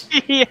Pavos.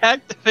 He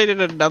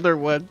activated another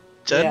one.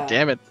 God Yeah.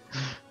 damn it.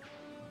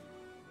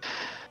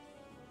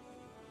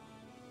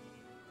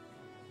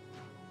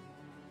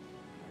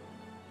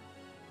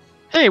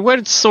 Hey, what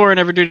did Soren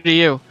ever do to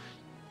you?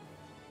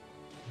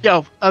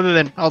 Yo, other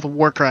than all the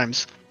war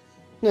crimes.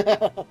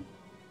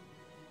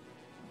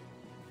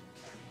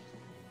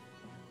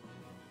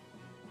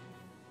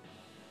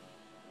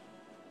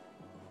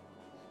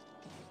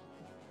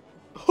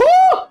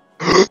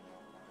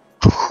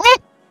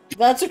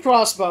 That's a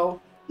crossbow.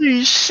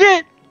 Holy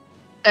shit!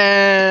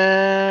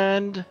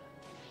 And...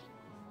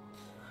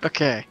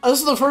 Okay. This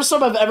is the first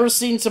time I've ever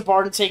seen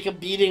Tabarn take a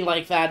beating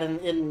like that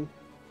in...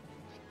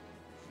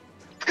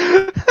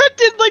 That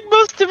did like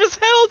most of his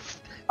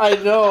health! I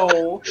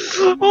know.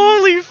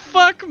 Holy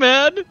fuck,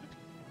 man!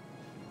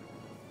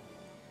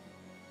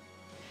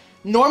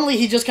 Normally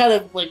he just kind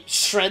of, like,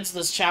 shreds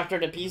this chapter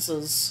to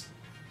pieces.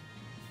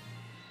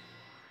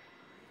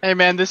 Hey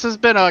man, this has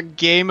been a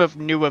game of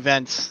new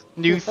events.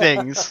 New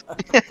things.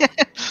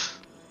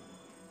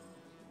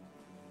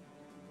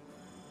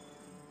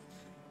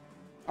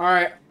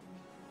 Alright.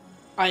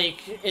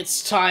 Ike,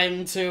 it's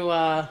time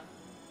to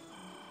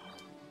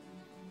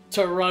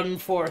run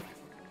forth.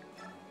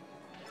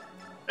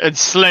 And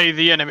slay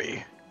the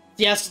enemy.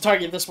 He has to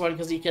target this one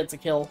because he gets a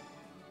kill.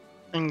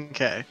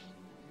 Okay.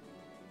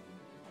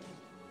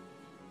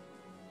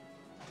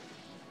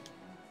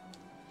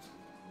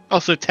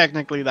 Also,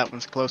 technically, that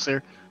one's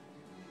closer.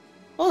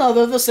 Oh no,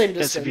 they're the same Guess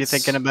distance. if you're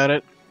thinking about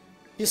it.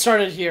 He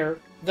started here.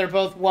 They're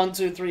both 1,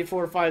 2, 3,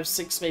 4, 5,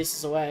 6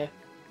 spaces away.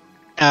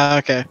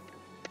 Okay.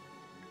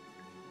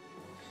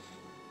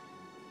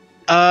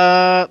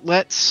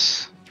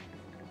 Let's...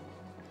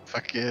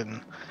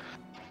 Fucking...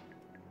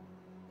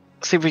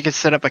 See if we can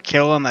set up a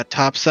kill on that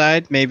top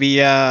side. Maybe,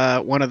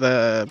 one of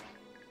the...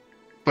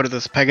 What are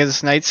those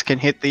Pegasus Knights can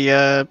hit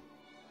the,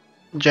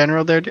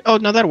 general there. Oh,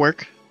 no, that'll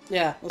work.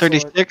 Yeah.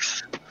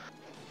 36.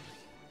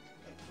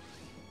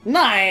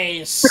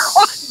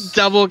 Nice!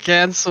 Double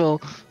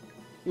cancel.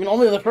 I mean,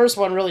 only the first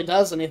one really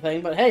does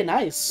anything, but hey,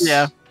 nice.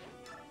 Yeah.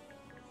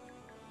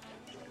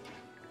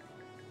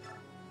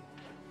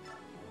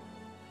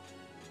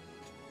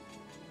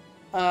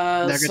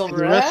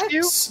 Silver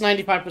X,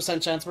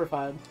 95% chance we're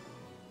fine.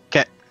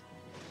 Okay.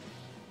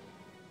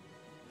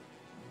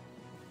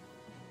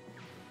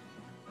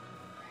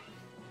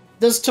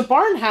 Does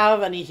Tabarn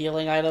have any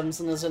healing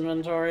items in his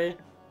inventory?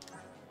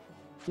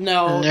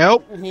 No.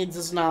 Nope. He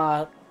does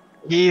not.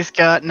 He's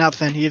got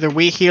nothing. Either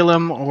we heal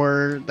him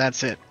or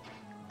that's it.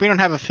 We don't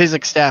have a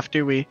physics staff,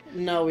 do we?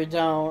 No, we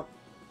don't.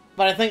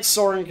 But I think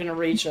Soren can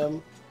reach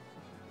him.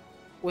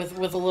 With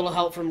a little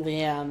help from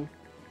Leanne.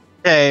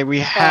 Okay, we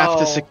have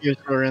to Oh. secure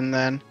Soren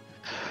then.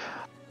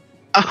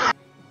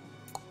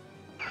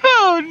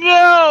 Oh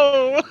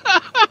no!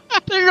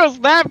 There goes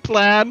that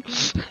plan!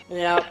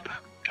 Yep.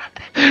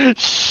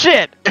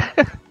 Shit!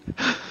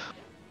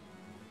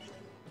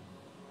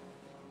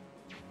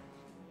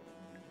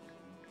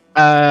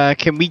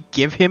 Can we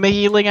give him a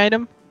healing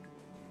item?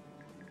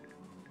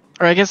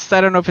 Or I guess I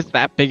don't know if it's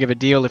that big of a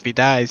deal if he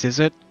dies, is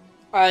it?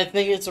 I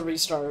think it's a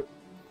restart.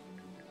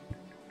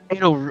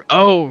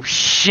 Oh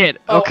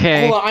shit, Oh,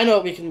 okay. hold on, I know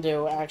what we can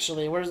do,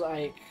 actually. Where's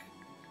Ike?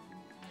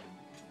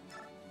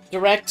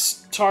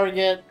 Direct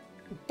target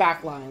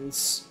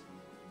backlines.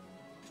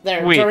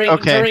 There, Wait,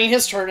 during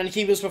his turn, and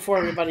he was before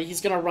everybody,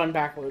 he's gonna run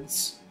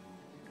backwards.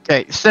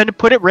 Okay,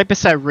 put it right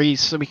beside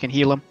Reese so we can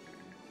heal him.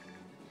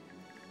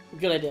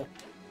 Good idea.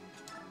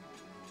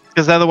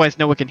 Because otherwise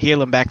no one can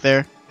heal him back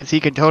there. Because he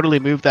can totally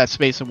move that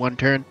space in one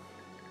turn.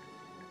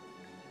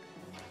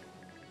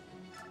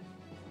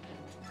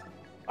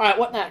 Alright,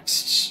 what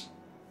next?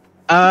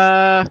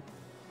 Trying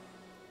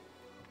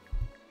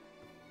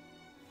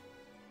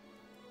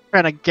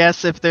to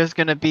guess if there's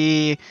gonna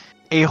be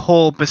a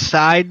hole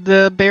beside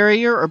the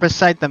barrier or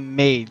beside the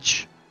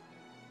mage.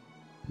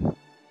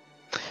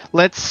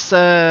 Let's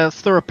throw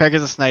a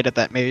Pegasus Knight at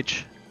that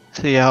mage.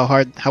 See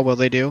how well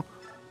they do.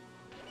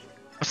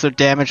 What's their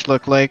damage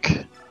look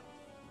like?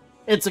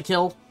 It's a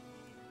kill.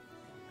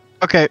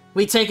 Okay.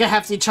 We take a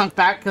hefty chunk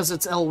back because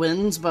it's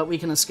Elwyn's, but we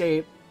can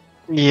escape.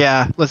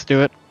 Yeah, let's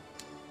do it.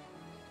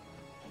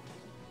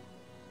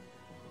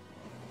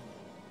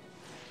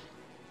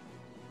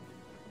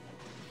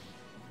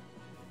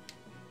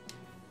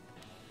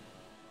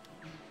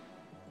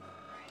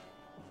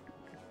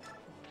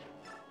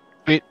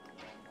 Wait.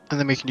 And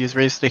then we can use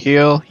Race to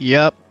heal.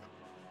 Yep.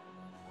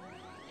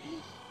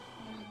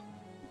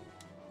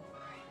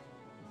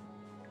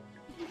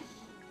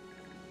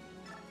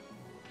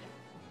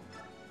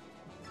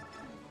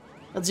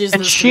 Let's use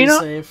And this to be Sheena?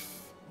 safe.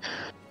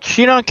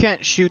 Shinon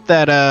can't shoot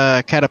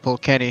that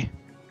catapult, can he?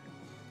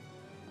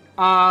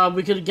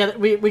 We could get it.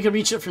 We could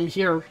reach it from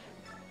here.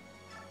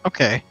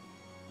 Okay.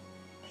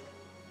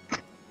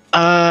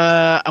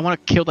 I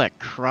want to kill that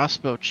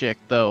crossbow chick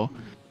though.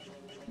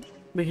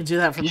 We could do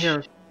that from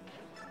here.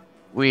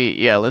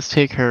 Yeah, let's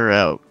take her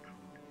out.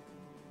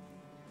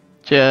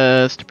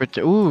 Just to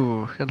protect.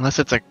 Ooh, unless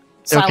it's a.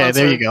 Okay,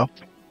 there you go.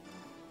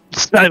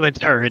 Silent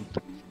turret.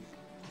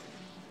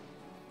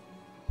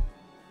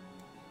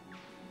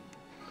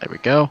 There we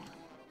go.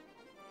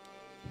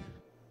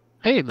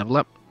 Hey, level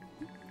up.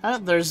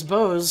 There's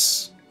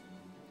bows.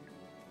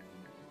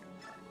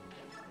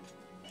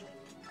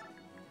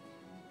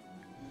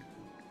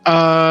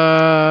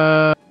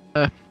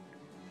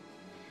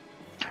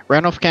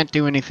 Randolph can't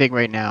do anything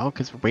right now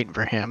because we're waiting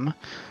for him.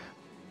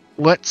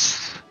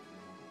 Let's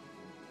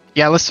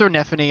throw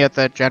Nephany at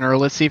the general.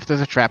 Let's see if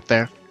there's a trap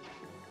there.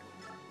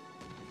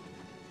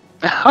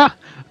 Aha!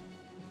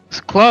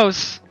 It's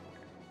close.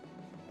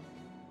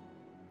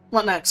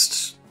 What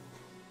next?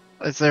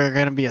 Is there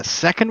gonna be a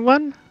second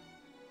one?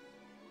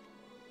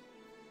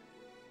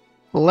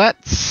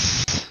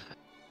 Let's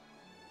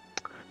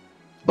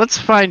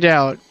find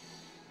out.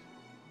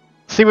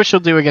 See what she'll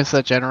do against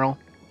that general.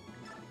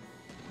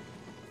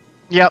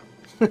 Yep.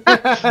 Yep.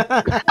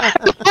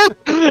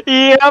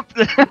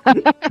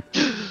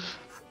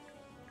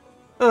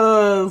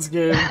 Oh, that's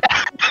good.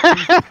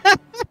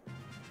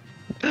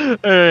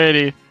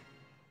 Alrighty.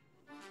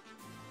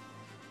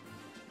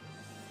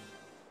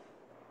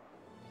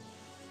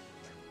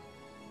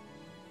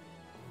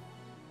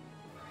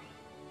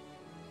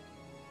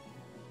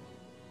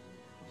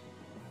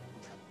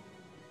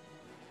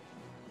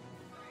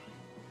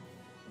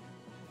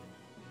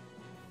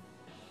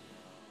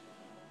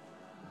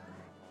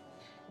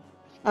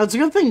 It's a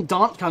good thing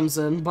Daunt comes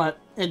in, but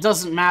it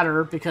doesn't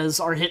matter because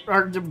our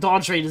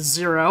dodge rate is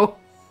 0.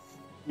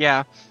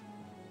 Yeah.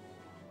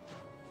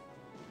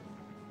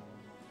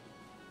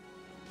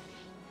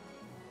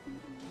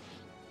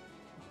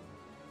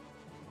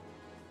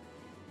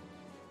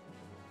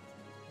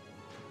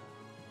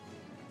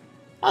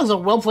 That was a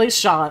well-placed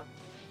shot.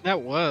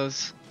 That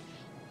was.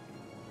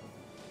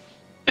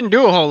 Didn't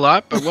do a whole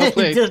lot, but well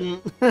played. It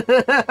didn't.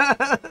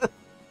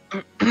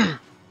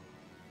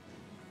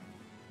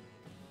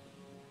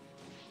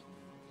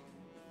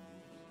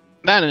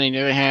 That, on the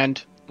other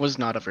hand, was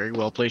not a very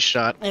well placed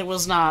shot. It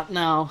was not,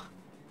 no.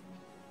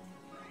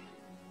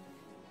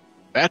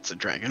 That's a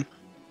dragon.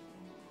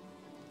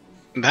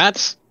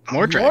 That's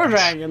more dragons. More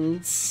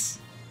dragons.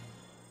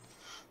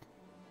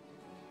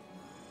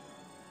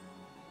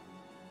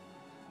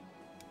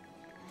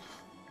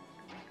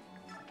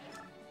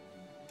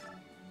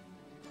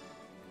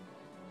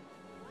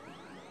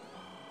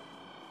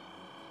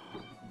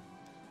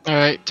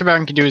 Alright,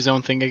 Tabaran can do his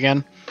own thing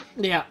again.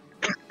 Yeah.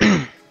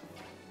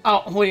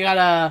 Oh, we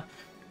gotta...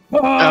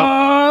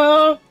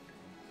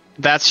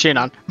 That's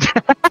Shinon.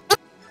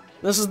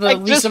 This is the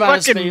least amount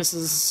of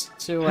spaces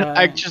to...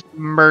 I just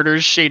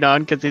murders Shinon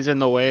because he's in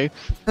the way.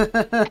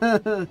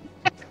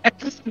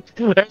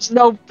 There's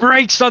no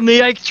brakes on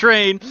the Ike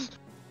train!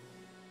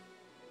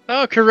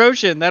 Oh,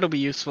 corrosion. That'll be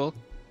useful.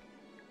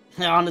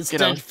 Yeah, on its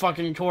dead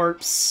fucking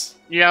corpse.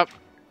 Yep.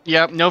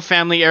 Yep, no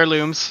family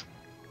heirlooms.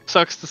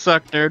 Sucks to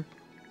suck, nerd.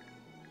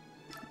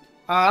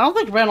 I don't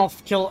think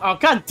Randolph killed... Oh,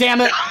 god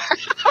damn it!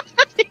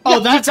 Oh,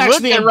 that's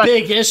actually a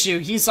big issue.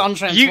 He's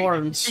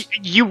untransformed.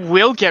 You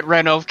will get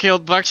Randolph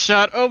killed,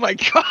 Buckshot. Oh my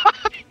god!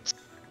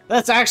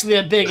 That's actually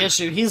a big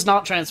issue. He's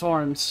not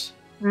transformed.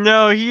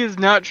 No, he is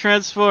not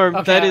transformed.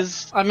 Okay, that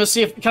is... I'm gonna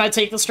see if... Can I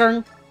take this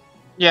turn?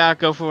 Yeah,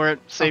 go for it.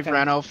 Save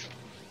Randolph.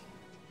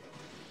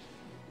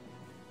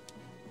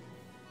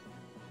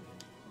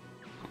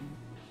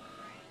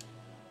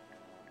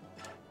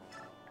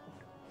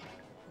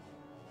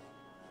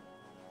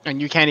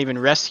 And you can't even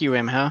rescue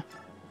him, huh?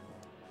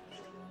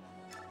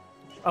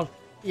 Oh,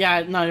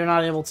 yeah, no, you're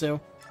not able to.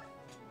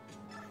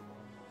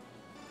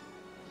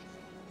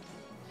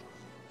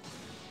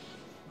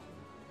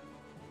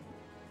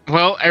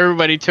 Well,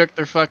 everybody took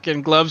their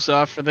fucking gloves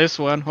off for this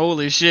one.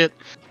 Holy shit.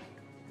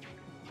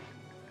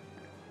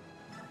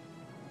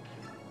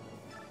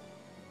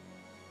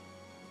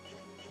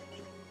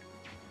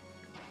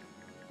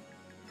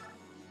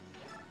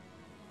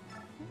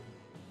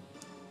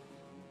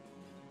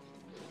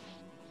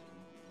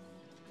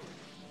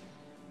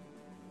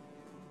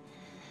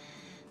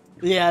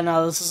 Yeah,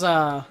 no, this is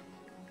a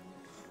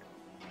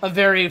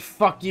very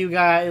fuck you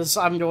guys,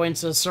 I'm going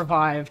to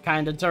survive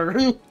kind of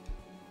turn.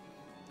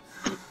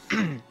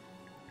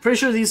 Pretty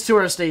sure these two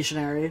are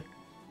stationary.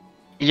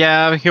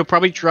 Yeah, he'll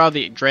probably draw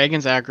the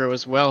dragon's aggro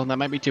as well. That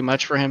might be too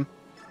much for him.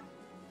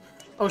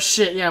 Oh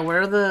shit, yeah,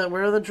 where are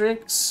the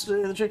drakes?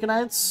 The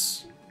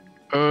Drakonites?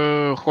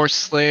 Oh, Horse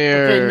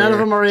Slayer. Okay, none of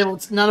them are able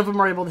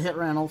to hit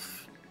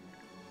Ranulf.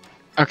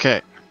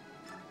 Okay.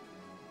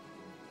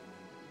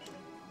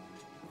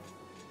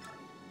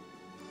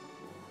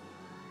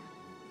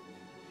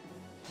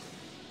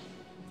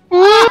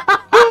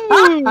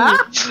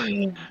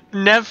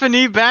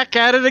 Nephany back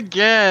at it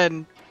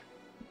again.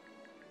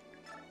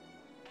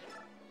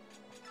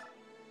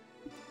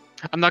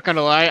 I'm not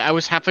gonna lie, I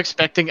was half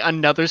expecting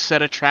another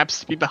set of traps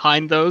to be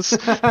behind those.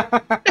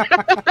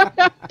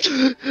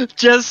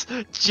 just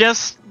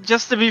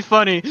to be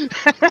funny.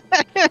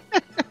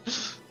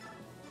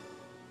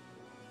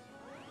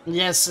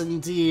 Yes,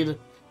 indeed.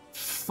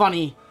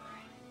 Funny.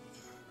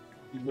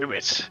 Do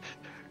it.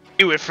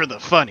 Do it for the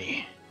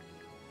funny.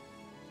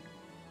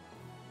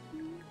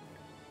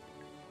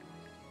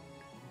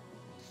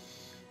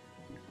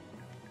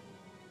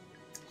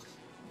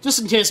 Just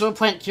in case, we'll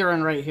plant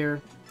Kieran right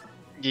here.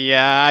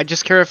 Yeah,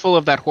 just careful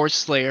of that Horse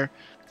Slayer.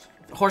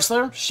 Horse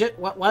Slayer? Shit,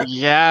 what?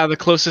 Yeah, the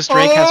closest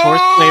Drake has Horse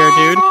Slayer,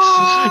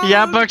 dude.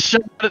 Yeah,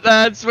 Buckshot,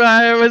 that's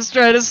why I was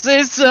trying to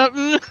say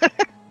something.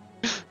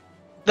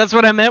 That's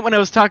what I meant when I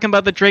was talking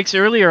about the Drakes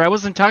earlier. I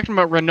wasn't talking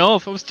about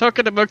Ranulf, I was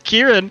talking about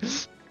Kieran.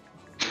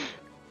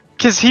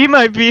 Cause he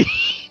might be...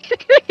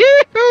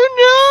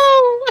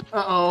 Oh no!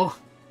 Uh-oh.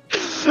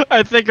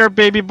 I think our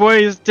baby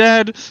boy is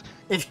dead.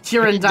 If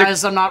Kieran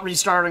dies, I'm not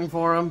restarting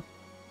for him.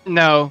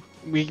 No,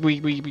 we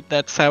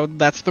that's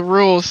the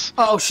rules.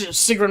 Oh shit,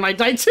 Sigrun might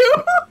die too!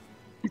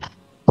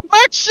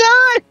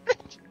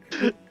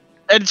 Buckshot!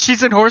 And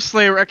she's in Horse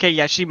Slayer. Okay,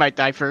 yeah, she might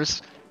die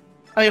first.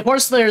 I mean,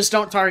 Horse Slayers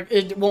aren't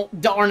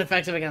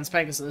effective against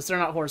Pegasus. They're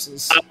not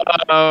horses.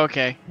 Oh,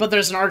 okay. But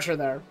there's an archer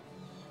there.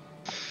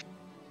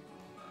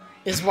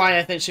 Is why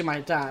I think she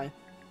might die.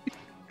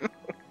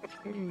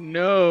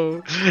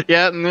 No.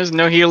 Yeah, and there's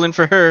no healing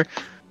for her.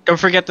 Don't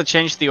forget to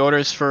change the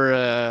orders for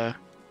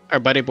our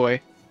buddy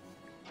boy.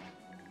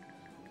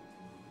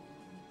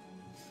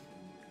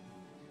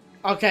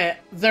 Okay,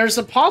 there's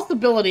a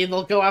possibility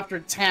they'll go after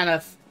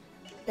Tanith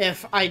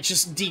if I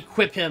just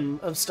de-equip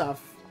him of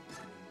stuff.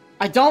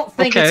 I don't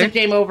think it's a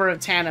game over if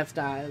Tanith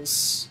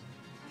dies.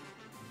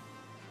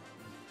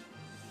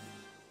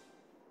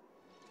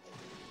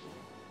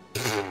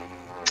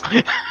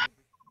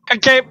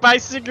 Okay, bye,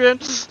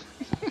 Sigrun.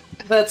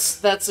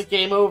 That's a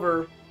game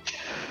over.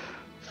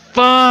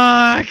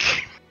 Fuck!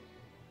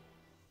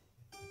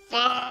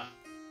 Fuck!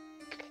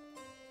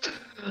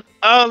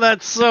 Oh,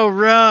 that's so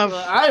rough.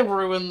 I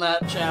ruined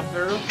that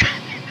chapter.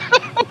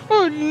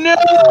 Oh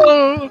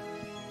no!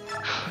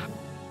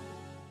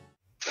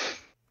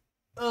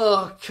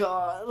 Oh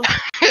god.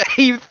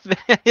 You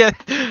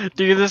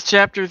do this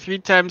chapter 3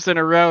 times in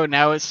a row.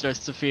 Now it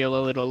starts to feel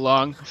a little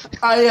long.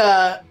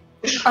 I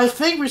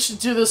think we should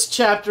do this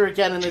chapter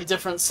again in a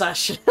different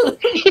session.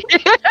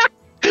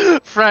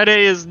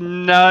 Friday is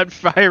not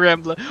Fire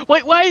Emblem.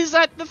 Wait, why is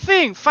that the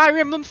thing? Fire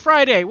Emblem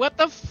Friday. What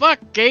the fuck,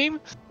 game?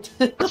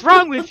 What's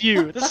wrong with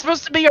you? This is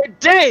supposed to be our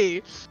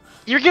day.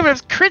 You're giving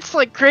us crits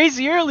like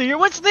crazy earlier.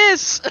 What's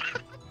this?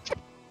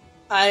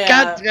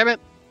 God damn it.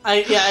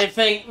 I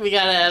think we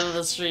gotta end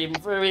the stream.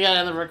 We gotta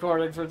end the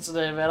recording for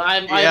today, man.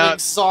 I'm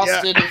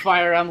exhausted in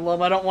Fire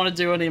Emblem. I don't want to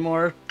do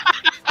anymore.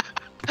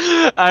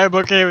 I'm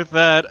okay with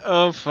that.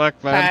 Oh,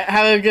 fuck, man.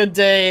 Have a good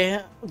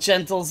day,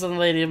 gentles and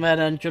lady men,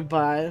 and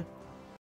goodbye.